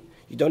shocked me.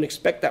 You don't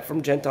expect that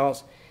from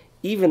Gentiles.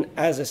 Even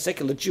as a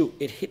secular Jew,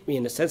 it hit me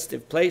in a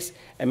sensitive place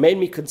and made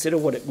me consider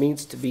what it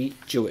means to be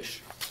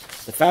Jewish.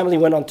 The family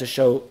went on to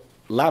show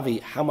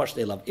Lavi how much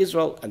they love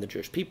Israel and the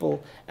Jewish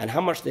people and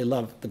how much they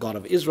love the God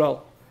of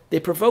Israel. They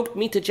provoked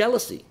me to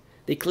jealousy.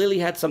 They clearly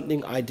had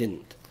something I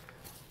didn't.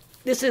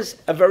 This is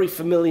a very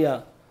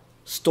familiar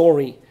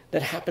story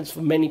that happens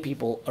for many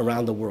people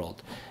around the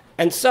world.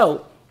 And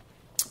so,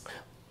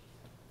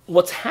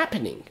 what's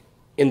happening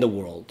in the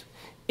world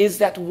is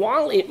that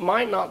while it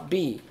might not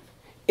be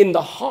in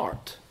the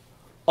heart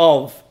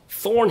of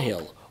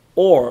Thornhill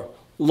or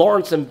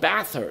Lawrence and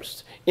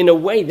Bathurst in a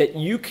way that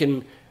you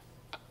can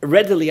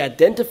readily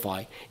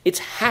identify, it's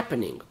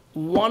happening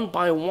one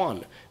by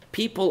one.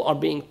 People are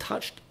being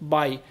touched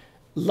by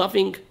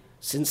loving,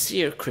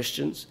 sincere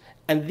Christians,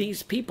 and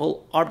these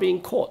people are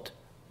being caught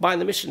by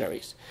the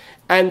missionaries.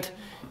 And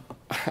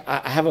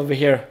I have over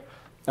here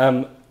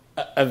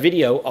a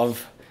video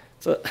of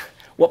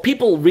what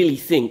people really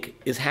think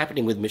is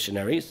happening with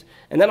missionaries,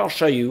 and then I'll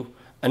show you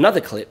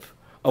another clip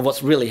of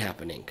what's really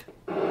happening.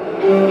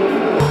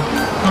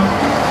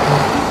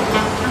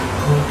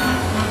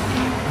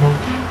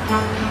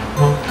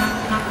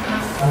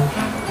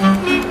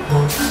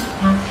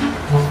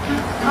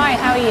 Hi,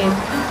 how are you?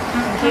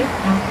 Thank you.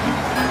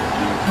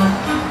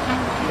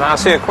 Can I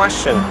ask you a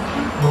question?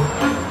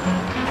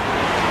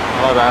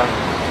 Hello there.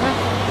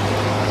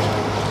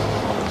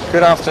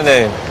 Good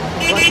afternoon.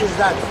 What is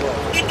that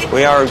for?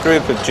 We are a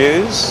group of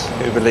Jews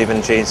who believe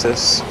in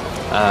Jesus.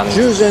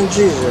 Jews and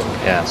Jesus.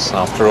 Yes,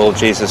 after all,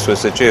 Jesus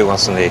was a Jew,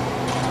 wasn't he?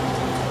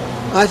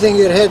 I think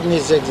your head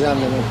needs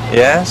examining.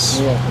 Yes?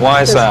 Yeah.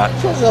 Why is that?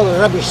 It's all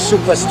rubbish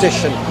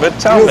superstition. But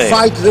tell you me.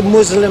 fight the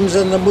Muslims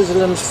and the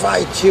Muslims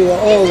fight you,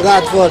 all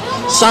that for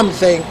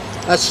something.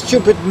 A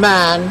stupid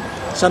man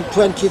some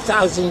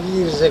 20,000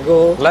 years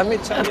ago. Let me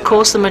tell you. Of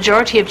course, the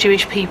majority of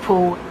Jewish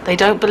people, they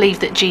don't believe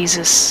that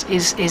Jesus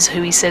is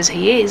who he says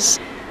he is.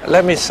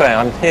 Let me say,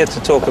 I'm here to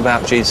talk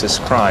about Jesus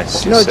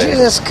Christ, you No, see.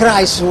 Jesus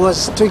Christ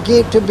was,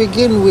 to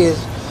begin with,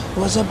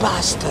 was a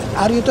bastard.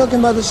 Are you talking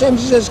about the same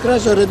Jesus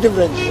Christ or a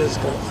different Jesus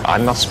Christ? I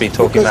must be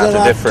talking Because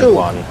about a different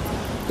one.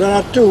 There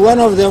are two. One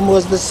of them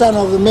was the son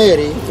of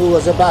Mary, who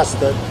was a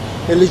bastard,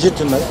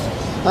 illegitimate,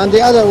 and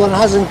the other one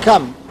hasn't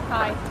come.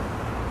 Hi.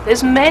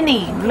 There's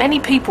many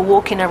people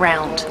walking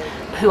around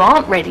who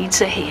aren't ready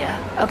to hear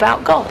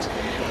about God.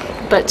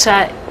 But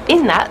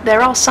in that,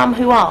 there are some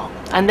who are,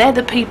 and they're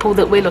the people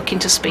that we're looking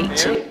to speak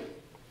to.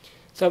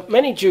 So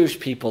many Jewish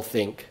people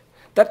think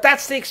that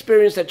that's the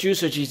experience that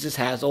Jews or Jesus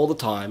has all the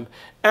time,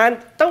 and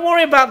don't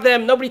worry about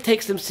them, nobody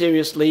takes them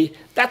seriously.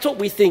 That's what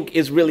we think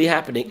is really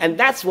happening, and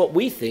that's what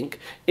we think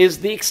is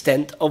the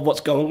extent of what's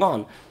going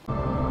on.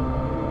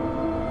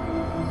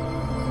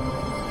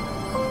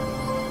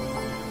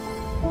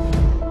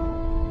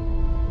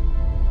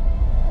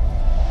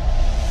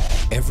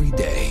 Every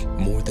day,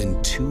 more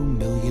than 2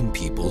 million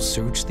people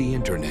search the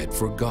internet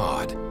for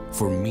God,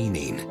 for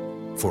meaning,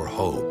 for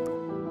hope.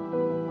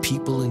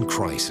 People in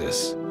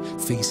crisis,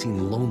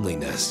 facing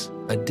loneliness,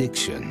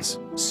 addictions,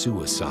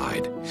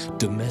 suicide,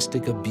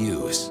 domestic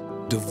abuse,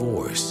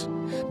 divorce,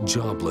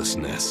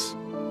 joblessness,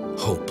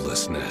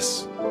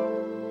 hopelessness.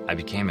 I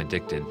became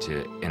addicted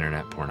to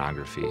internet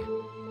pornography.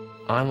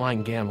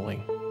 Online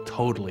gambling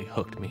totally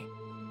hooked me.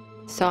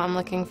 So I'm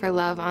looking for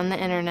love on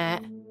the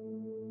internet.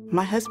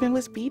 My husband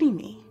was beating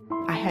me.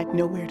 I had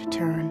nowhere to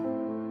turn.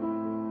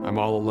 I'm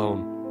all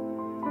alone.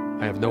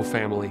 I have no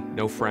family,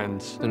 no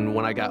friends. And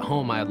when I got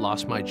home, I had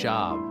lost my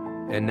job,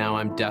 and now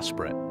I'm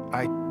desperate.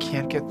 I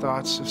can't get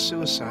thoughts of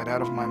suicide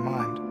out of my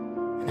mind.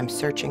 I'm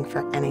searching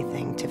for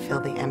anything to fill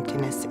the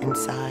emptiness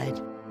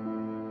inside.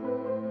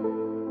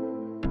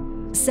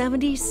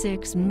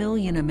 76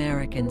 million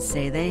Americans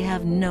say they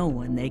have no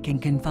one they can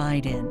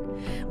confide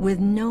in. With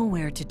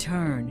nowhere to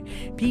turn,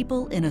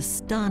 people in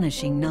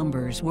astonishing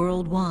numbers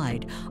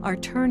worldwide are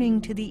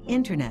turning to the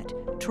internet,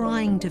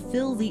 trying to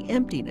fill the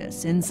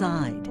emptiness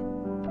inside.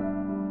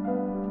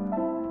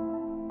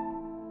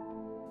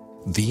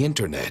 The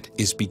internet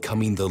is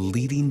becoming the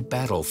leading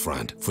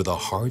battlefront for the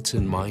hearts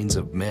and minds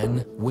of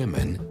men,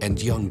 women,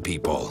 and young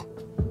people.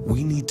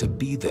 We need to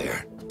be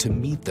there to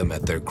meet them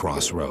at their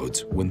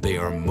crossroads when they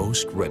are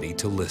most ready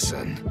to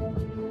listen.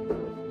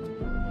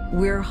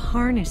 We're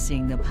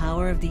harnessing the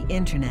power of the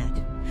internet,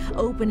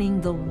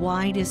 opening the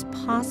widest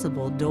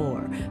possible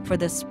door for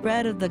the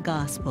spread of the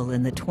gospel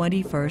in the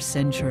 21st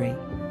century.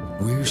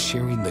 We're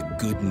sharing the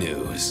good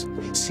news,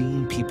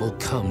 seeing people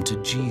come to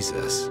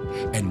Jesus,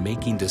 and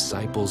making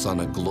disciples on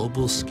a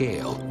global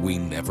scale we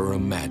never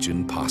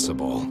imagined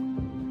possible.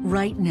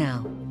 Right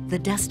now, the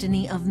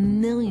destiny of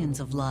millions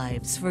of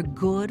lives, for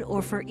good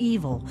or for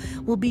evil,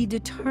 will be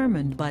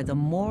determined by the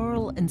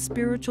moral and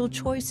spiritual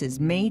choices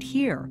made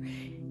here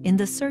in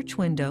the search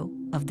window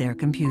of their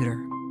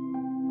computer.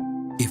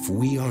 If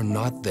we are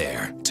not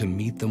there to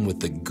meet them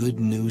with the good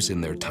news in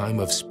their time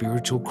of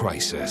spiritual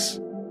crisis,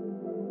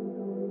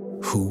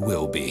 who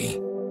will be?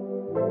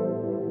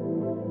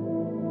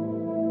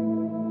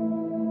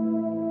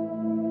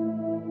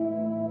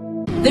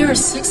 There are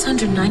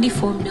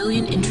 694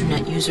 million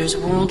internet users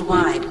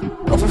worldwide.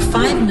 Over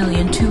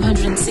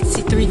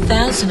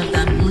 5,263,000 of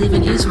them live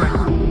in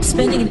Israel,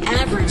 spending an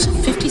average of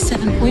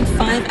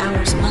 57.5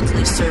 hours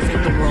monthly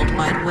surfing the World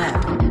Wide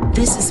Web.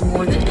 This is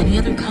more than any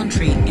other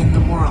country in the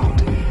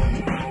world.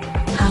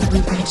 How do we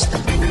reach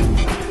them?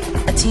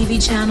 A TV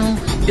channel,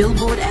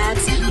 billboard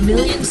ads,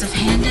 millions of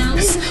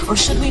handouts? Or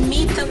should we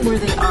meet them where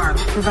they are,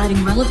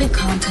 providing relevant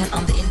content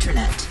on the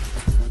internet?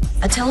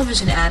 A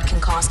television ad can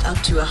cost up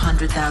to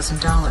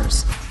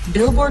 $100,000.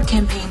 Billboard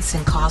campaigns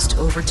can cost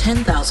over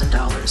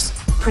 $10,000.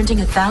 Printing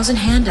 1,000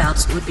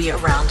 handouts would be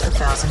around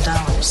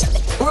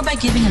 $1,000. Or by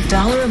giving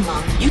 $1 a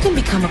month, you can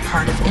become a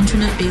part of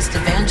internet-based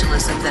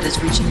evangelism that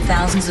is reaching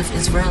thousands of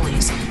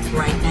Israelis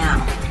right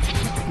now.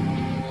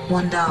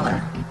 $1.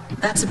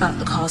 That's about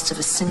the cost of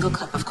a single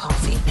cup of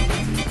coffee.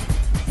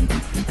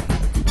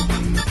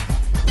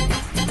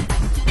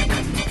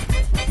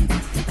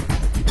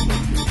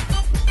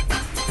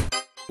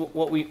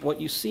 What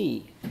you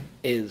see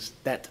is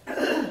that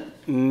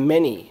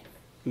many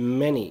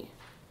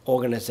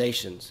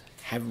organizations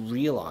have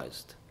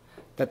realized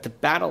that the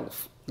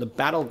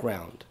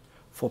battleground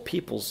for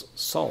people's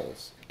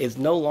souls is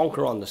no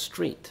longer on the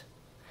street.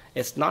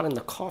 It's not in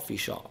the coffee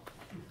shop.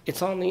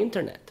 It's on the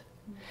internet.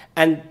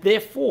 And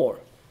therefore,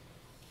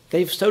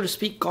 they've, so to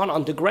speak, gone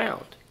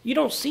underground. You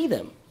don't see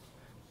them,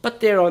 but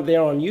they're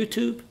there on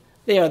YouTube,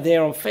 they are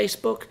there on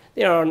Facebook,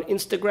 they are on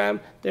Instagram,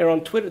 they're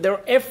on Twitter,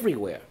 they're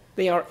everywhere.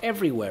 They are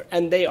everywhere,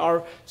 and they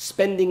are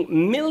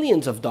spending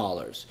millions of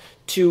dollars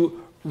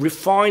to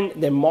refine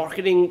their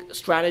marketing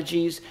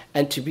strategies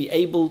and to be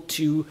able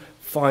to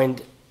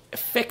find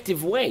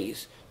effective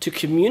ways to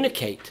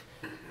communicate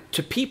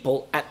to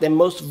people at their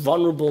most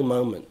vulnerable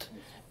moment.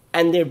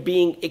 And they're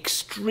being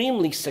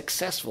extremely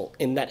successful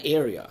in that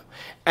area.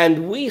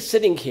 And we're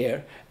sitting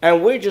here,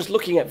 and we're just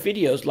looking at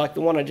videos like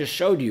the one I just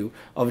showed you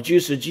of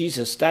Jews for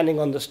Jesus standing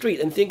on the street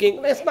and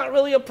thinking, that's not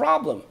really a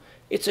problem.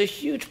 It's a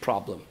huge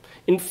problem.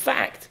 In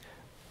fact,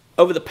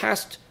 over the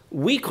past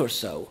week or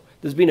so,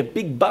 there's been a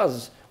big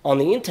buzz on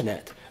the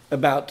internet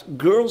about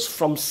girls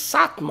from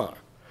Satmar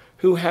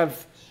who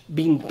have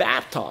been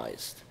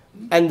baptized.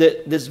 And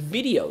there's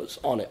videos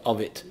of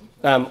it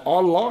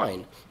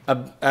online.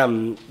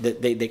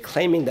 They're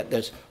claiming that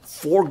there's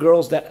 4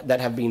 girls that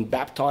have been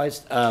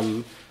baptized.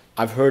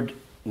 I've heard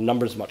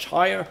numbers much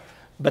higher.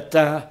 But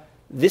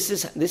this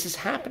is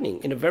happening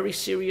in a very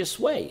serious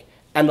way.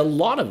 And a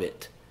lot of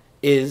it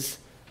is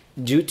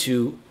due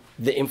to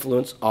the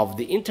influence of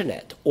the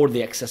internet or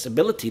the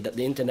accessibility that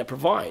the internet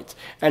provides.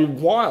 And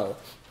while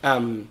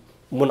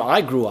when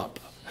I grew up,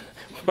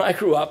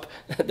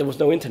 there was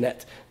no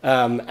internet.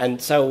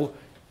 And so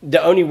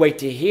the only way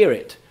to hear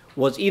it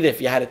was either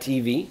if you had a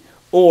TV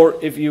or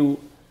if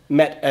you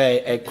met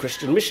a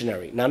Christian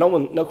missionary. Now,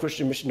 no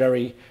Christian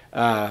missionary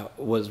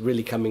was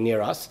really coming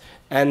near us,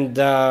 and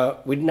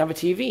we didn't have a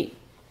TV.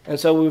 And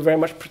so we were very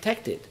much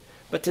protected.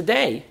 But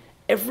today,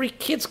 every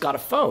kid's got a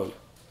phone.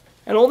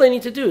 And all they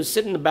need to do is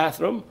sit in the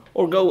bathroom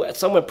or go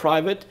somewhere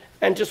private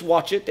and just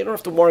watch it. They don't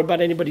have to worry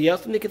about anybody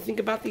else, and they can think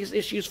about these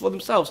issues for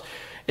themselves.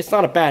 It's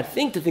not a bad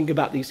thing to think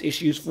about these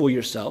issues for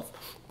yourself,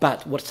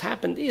 but what's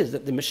happened is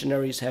that the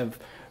missionaries have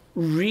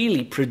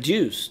really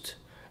produced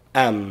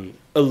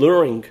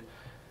alluring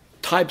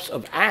types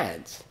of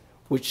ads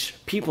which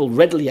people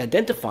readily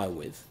identify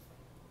with,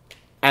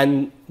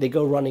 and they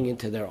go running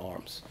into their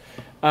arms.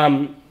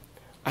 I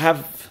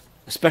have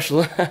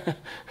special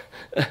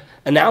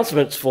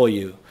announcements for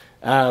you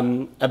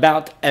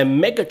about a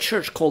mega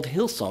church called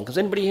Hillsong. Has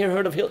anybody here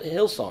heard of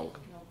Hillsong?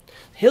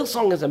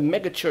 Hillsong is a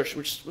mega church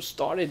which was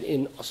started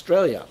in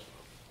Australia.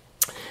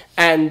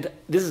 And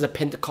this is a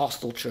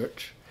Pentecostal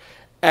church.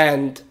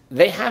 And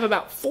they have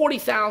about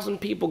 40,000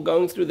 people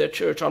going through their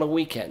church on a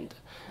weekend.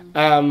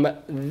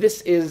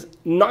 This is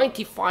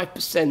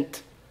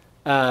 95%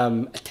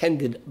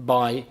 attended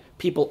by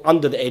people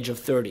under the age of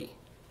 30.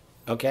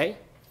 Okay?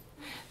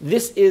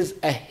 This is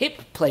a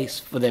hip place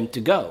for them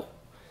to go.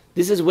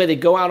 This is where they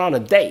go out on a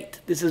date.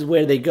 This is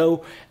where they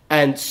go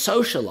and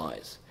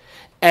socialize.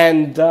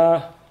 And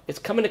it's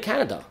coming to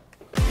Canada.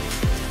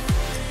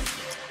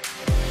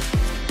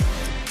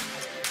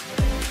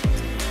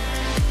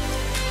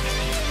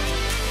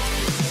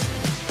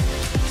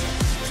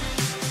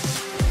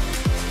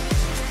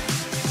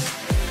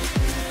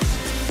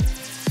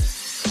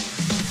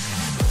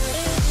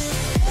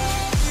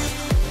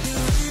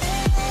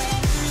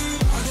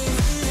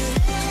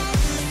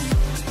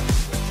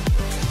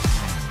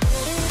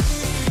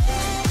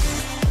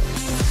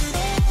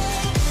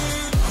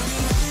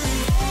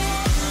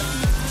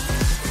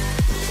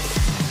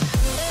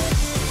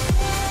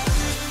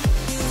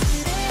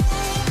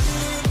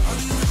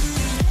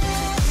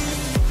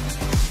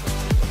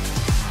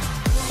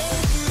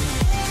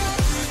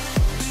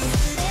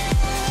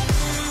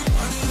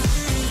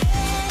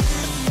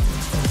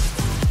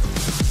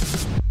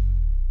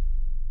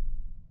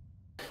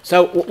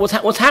 So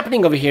what's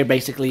happening over here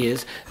basically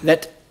is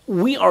that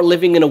we are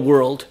living in a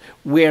world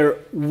where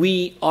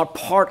we are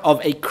part of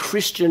a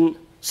Christian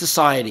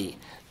society.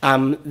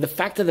 The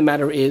fact of the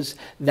matter is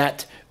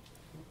that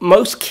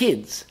most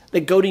kids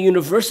that go to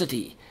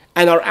university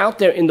and are out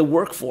there in the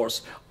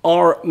workforce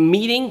are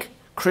meeting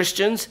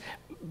Christians,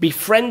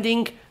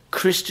 befriending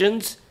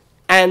Christians,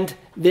 and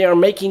they are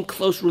making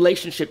close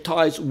relationship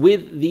ties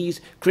with these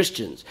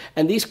Christians.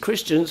 And these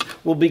Christians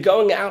will be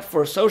going out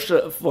for a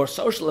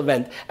social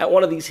event at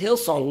one of these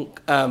Hillsong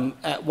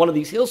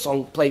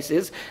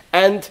places,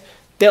 and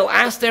they'll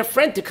ask their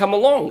friend to come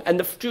along. And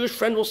the Jewish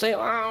friend will say,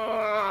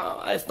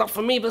 it's not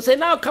for me, but say,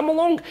 no, come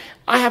along.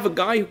 I have a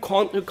guy who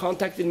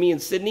contacted me in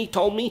Sydney,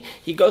 told me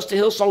he goes to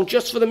Hillsong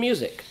just for the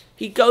music.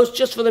 He goes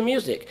just for the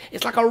music.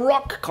 It's like a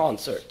rock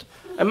concert.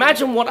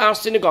 Imagine what our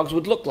synagogues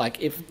would look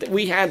like if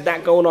we had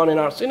that going on in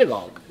our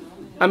synagogue.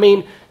 I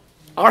mean,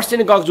 our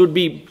synagogues would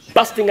be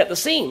busting at the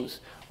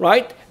seams,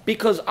 right?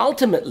 Because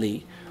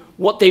ultimately,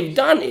 what they've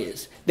done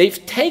is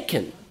they've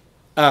taken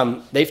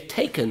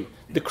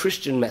the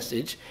Christian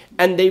message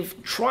and they've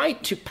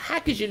tried to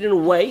package it in a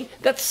way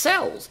that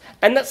sells,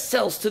 and that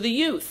sells to the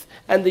youth.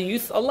 And the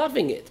youth are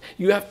loving it.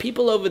 You have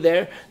people over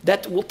there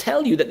that will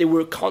tell you that they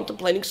were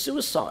contemplating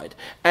suicide.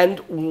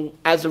 And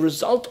as a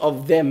result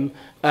of them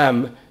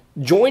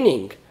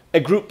joining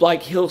a group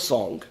like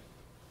Hillsong,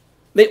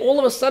 they all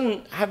of a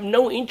sudden have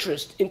no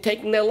interest in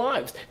taking their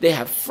lives. They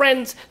have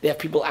friends, they have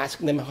people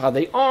asking them how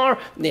they are,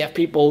 they have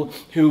people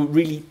who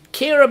really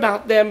care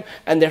about them,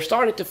 and they're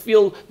starting to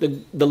feel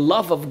the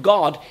love of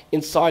God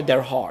inside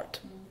their heart.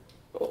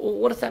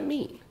 What does that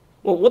mean?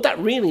 Well, what that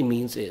really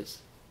means is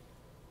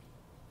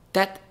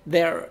that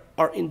there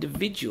are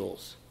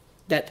individuals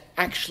that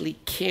actually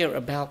care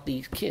about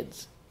these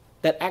kids,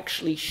 that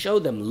actually show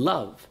them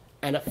love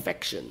and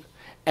affection,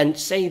 and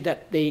say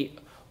that they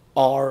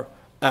are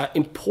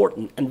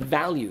important and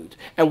valued.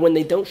 And when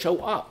they don't show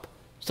up,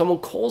 someone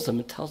calls them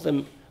and tells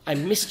them, I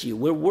missed you,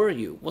 where were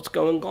you, what's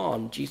going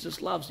on,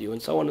 Jesus loves you,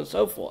 and so on and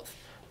so forth,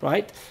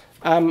 right?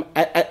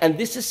 And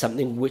this is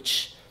something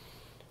which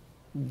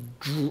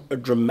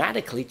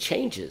dramatically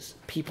changes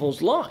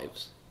people's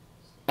lives.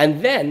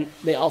 And then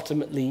they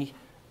ultimately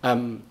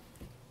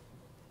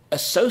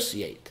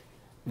associate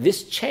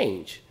this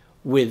change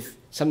with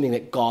something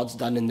that God's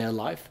done in their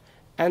life.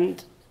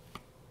 And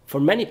for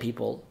many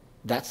people,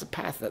 that's the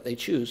path that they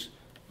choose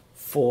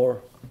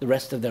for the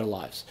rest of their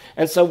lives.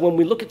 And so when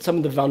we look at some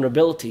of the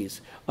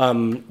vulnerabilities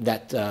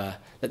that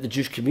the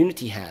Jewish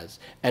community has,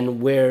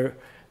 and where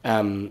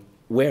and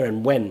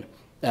when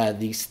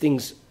these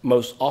things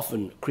most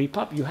often creep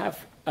up, you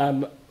have,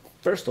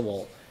 first of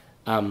all,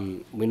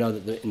 we know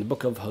that in the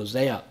book of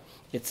Hosea,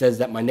 it says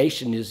that my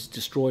nation is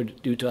destroyed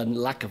due to a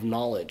lack of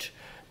knowledge.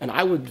 And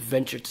I would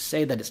venture to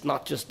say that it's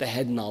not just the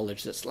head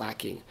knowledge that's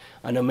lacking.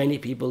 I know many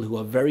people who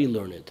are very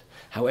learned.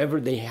 However,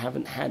 they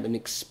haven't had an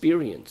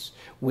experience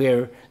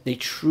where they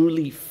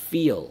truly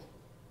feel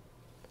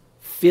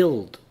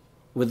filled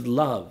with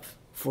love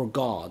for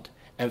God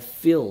and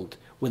filled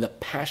with a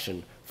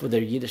passion for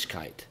their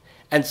Yiddishkeit.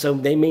 And so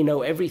they may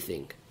know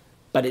everything,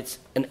 but it's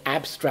an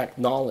abstract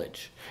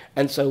knowledge.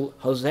 And so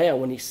Hosea,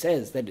 when he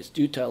says that it's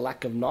due to a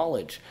lack of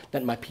knowledge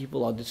that my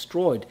people are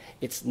destroyed,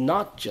 it's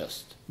not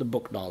just the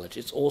book knowledge,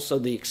 it's also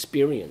the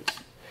experience.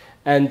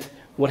 And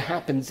what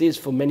happens is,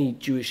 for many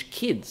Jewish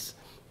kids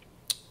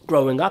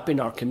growing up in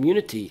our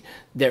community,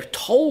 they're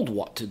told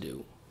what to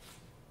do.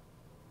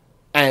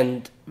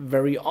 And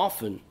very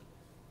often,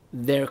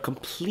 they're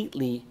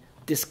completely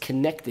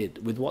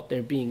disconnected with what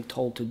they're being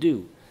told to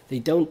do. They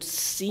don't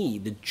see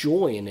the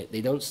joy in it. They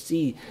don't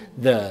see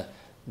the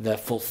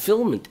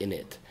fulfillment in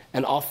it.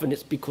 And often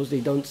it's because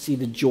they don't see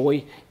the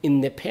joy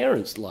in their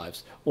parents'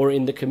 lives or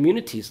in the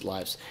community's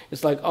lives.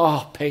 It's like,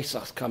 oh,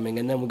 Pesach's coming,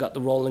 and then we got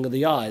the rolling of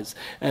the eyes,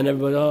 and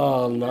everybody,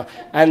 oh no.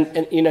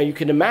 And you know, you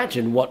can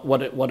imagine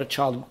what a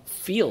child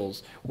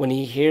feels when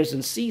he hears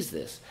and sees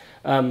this.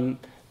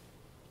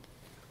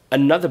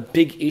 Another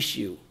big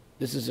issue,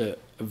 this is a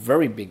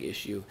very big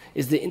issue,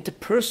 is the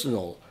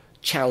interpersonal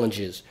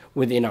challenges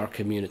within our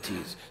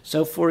communities.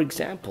 So, for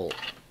example,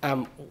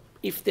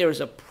 if there is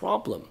a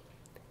problem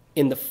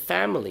in the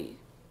family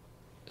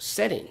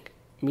setting,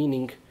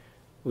 meaning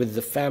with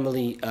the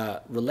family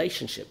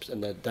relationships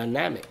and the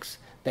dynamics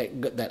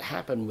that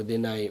happen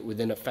within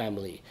a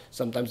family.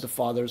 Sometimes the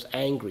father's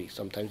angry,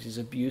 sometimes he's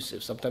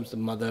abusive, sometimes the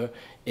mother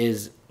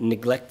is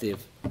neglective,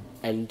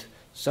 and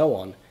so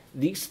on.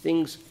 These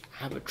things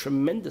have a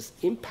tremendous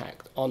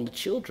impact on the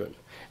children,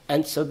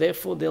 and so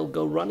therefore they'll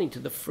go running to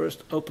the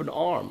first open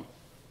arm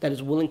that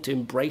is willing to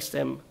embrace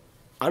them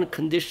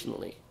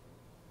unconditionally.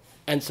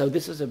 And so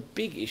this is a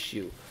big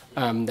issue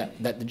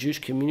that the Jewish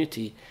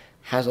community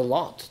has a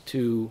lot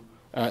to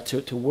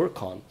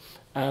work on.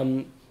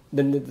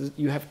 Then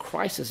you have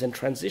crisis and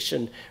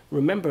transition.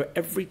 Remember,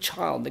 every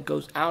child that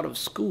goes out of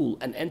school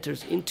and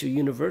enters into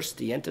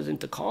university, enters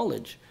into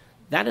college,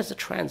 that is a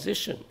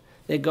transition.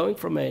 They're going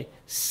from a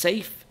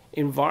safe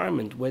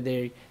environment where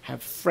they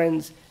have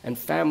friends and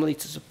family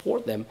to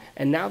support them,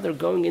 and now they're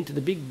going into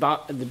the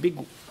big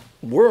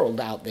world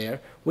out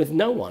there with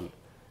no one.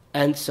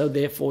 And so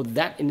therefore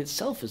that in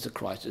itself is a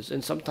crisis.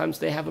 And sometimes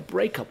they have a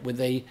breakup with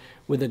a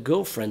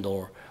girlfriend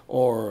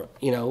or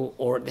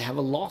they have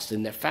a loss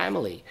in their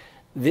family.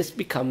 This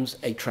becomes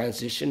a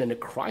transition and a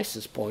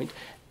crisis point,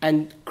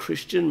 and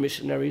Christian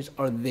missionaries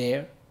are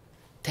there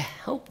to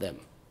help them.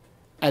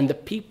 And the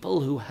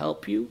people who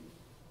help you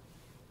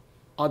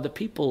are the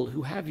people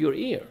who have your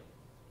ear.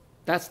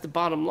 That's the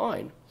bottom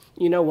line.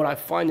 You know, what I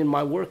find in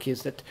my work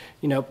is that,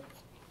 you know,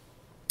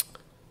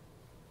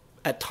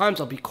 at times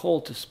I'll be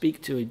called to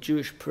speak to a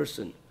Jewish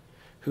person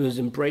who has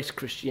embraced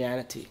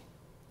Christianity.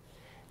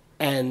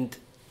 And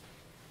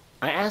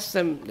I ask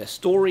them their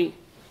story,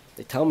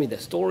 they tell me their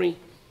story,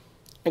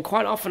 and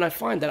quite often I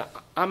find that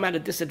I'm at a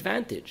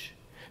disadvantage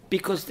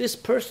because this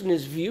person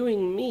is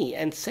viewing me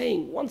and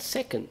saying, 1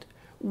 second,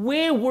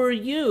 where were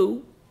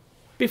you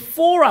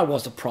before I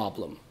was a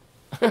problem?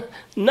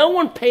 No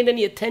one paid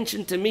any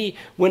attention to me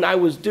when I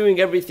was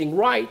doing everything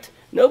right.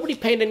 Nobody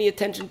paid any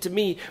attention to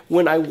me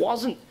when I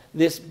wasn't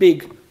this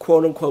big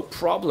quote-unquote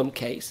problem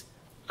case.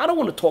 I don't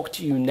want to talk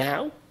to you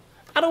now.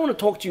 I don't want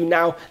to talk to you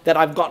now that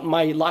I've got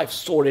my life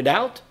sorted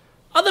out.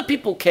 Other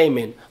people came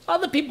in.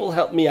 Other people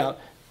helped me out.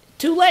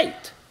 Too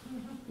late.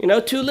 You know,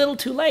 too little,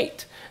 too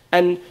late.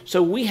 And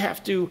so we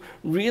have to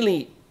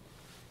really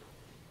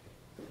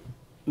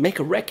make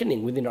a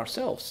reckoning within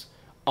ourselves.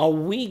 Are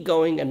we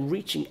going and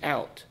reaching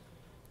out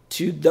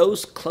to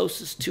those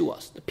closest to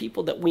us, the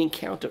people that we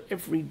encounter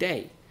every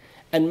day,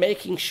 and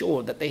making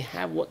sure that they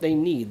have what they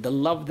need, the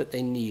love that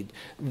they need,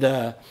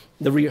 the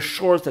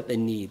reassurance that they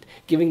need,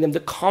 giving them the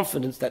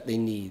confidence that they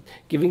need,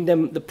 giving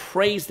them the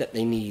praise that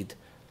they need?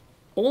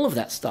 All of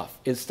that stuff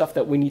is stuff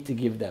that we need to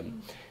give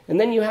them. And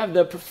then you have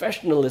the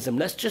professionalism.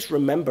 Let's just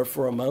remember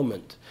for a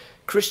moment,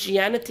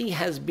 Christianity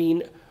has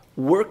been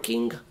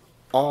working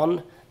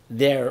on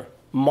their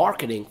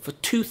marketing for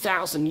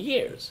 2,000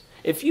 years.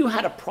 If you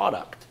had a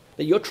product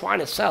that you're trying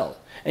to sell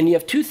and you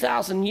have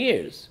 2,000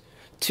 years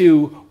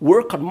to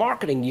work on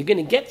marketing, you're going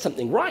to get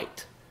something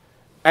right.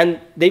 And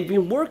they've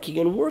been working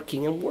and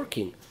working and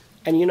working.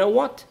 And you know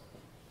what?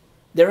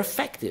 They're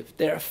effective.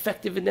 They're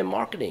effective in their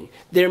marketing.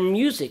 Their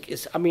music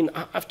is, I mean,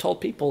 I've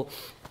told people,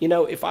 you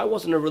know, if I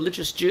wasn't a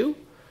religious Jew,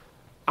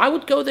 I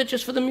would go there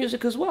just for the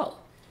music as well,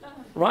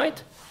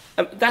 right?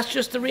 That's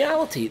just the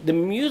reality. The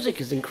music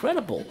is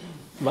incredible,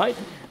 right?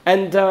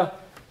 And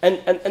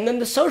then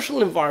the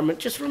social environment,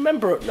 just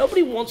remember,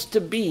 nobody wants to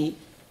be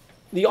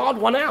the odd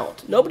one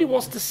out. Nobody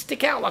wants to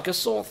stick out like a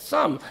sore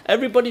thumb.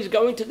 Everybody's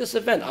going to this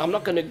event. I'm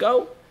not going to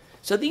go.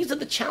 So these are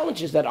the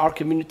challenges that our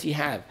community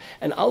have.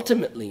 And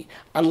ultimately,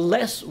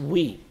 unless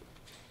we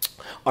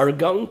are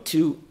going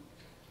to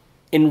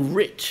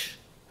enrich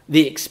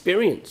the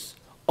experience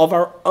of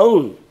our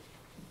own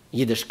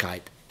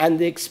Yiddishkeit and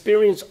the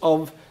experience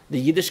of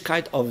the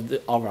Yiddishkeit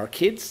of our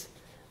kids,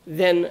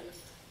 then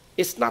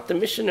it's not the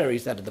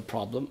missionaries that are the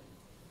problem.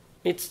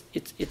 It's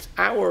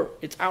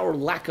our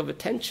lack of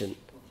attention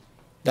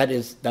that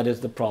is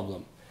the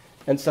problem.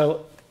 And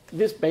so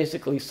this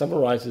basically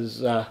summarizes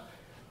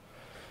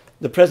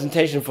the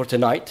presentation for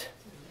tonight.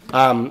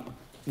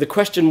 The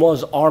question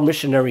was, are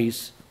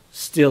missionaries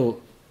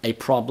still a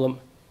problem?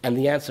 And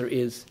the answer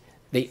is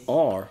they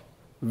are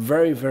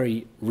very,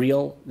 very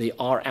real. They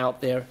are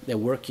out there. They're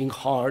working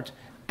hard,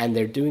 and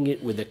they're doing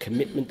it with a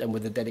commitment and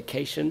with a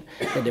dedication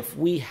that if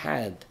we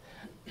had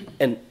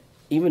an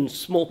even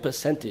small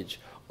percentage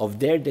of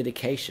their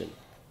dedication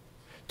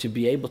to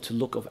be able to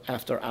look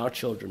after our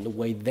children the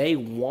way they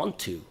want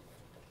to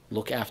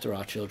look after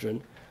our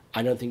children,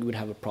 I don't think we would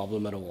have a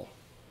problem at all.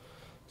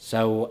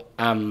 So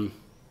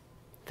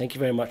thank you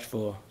very much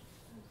for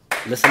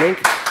listening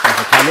and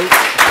for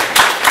coming.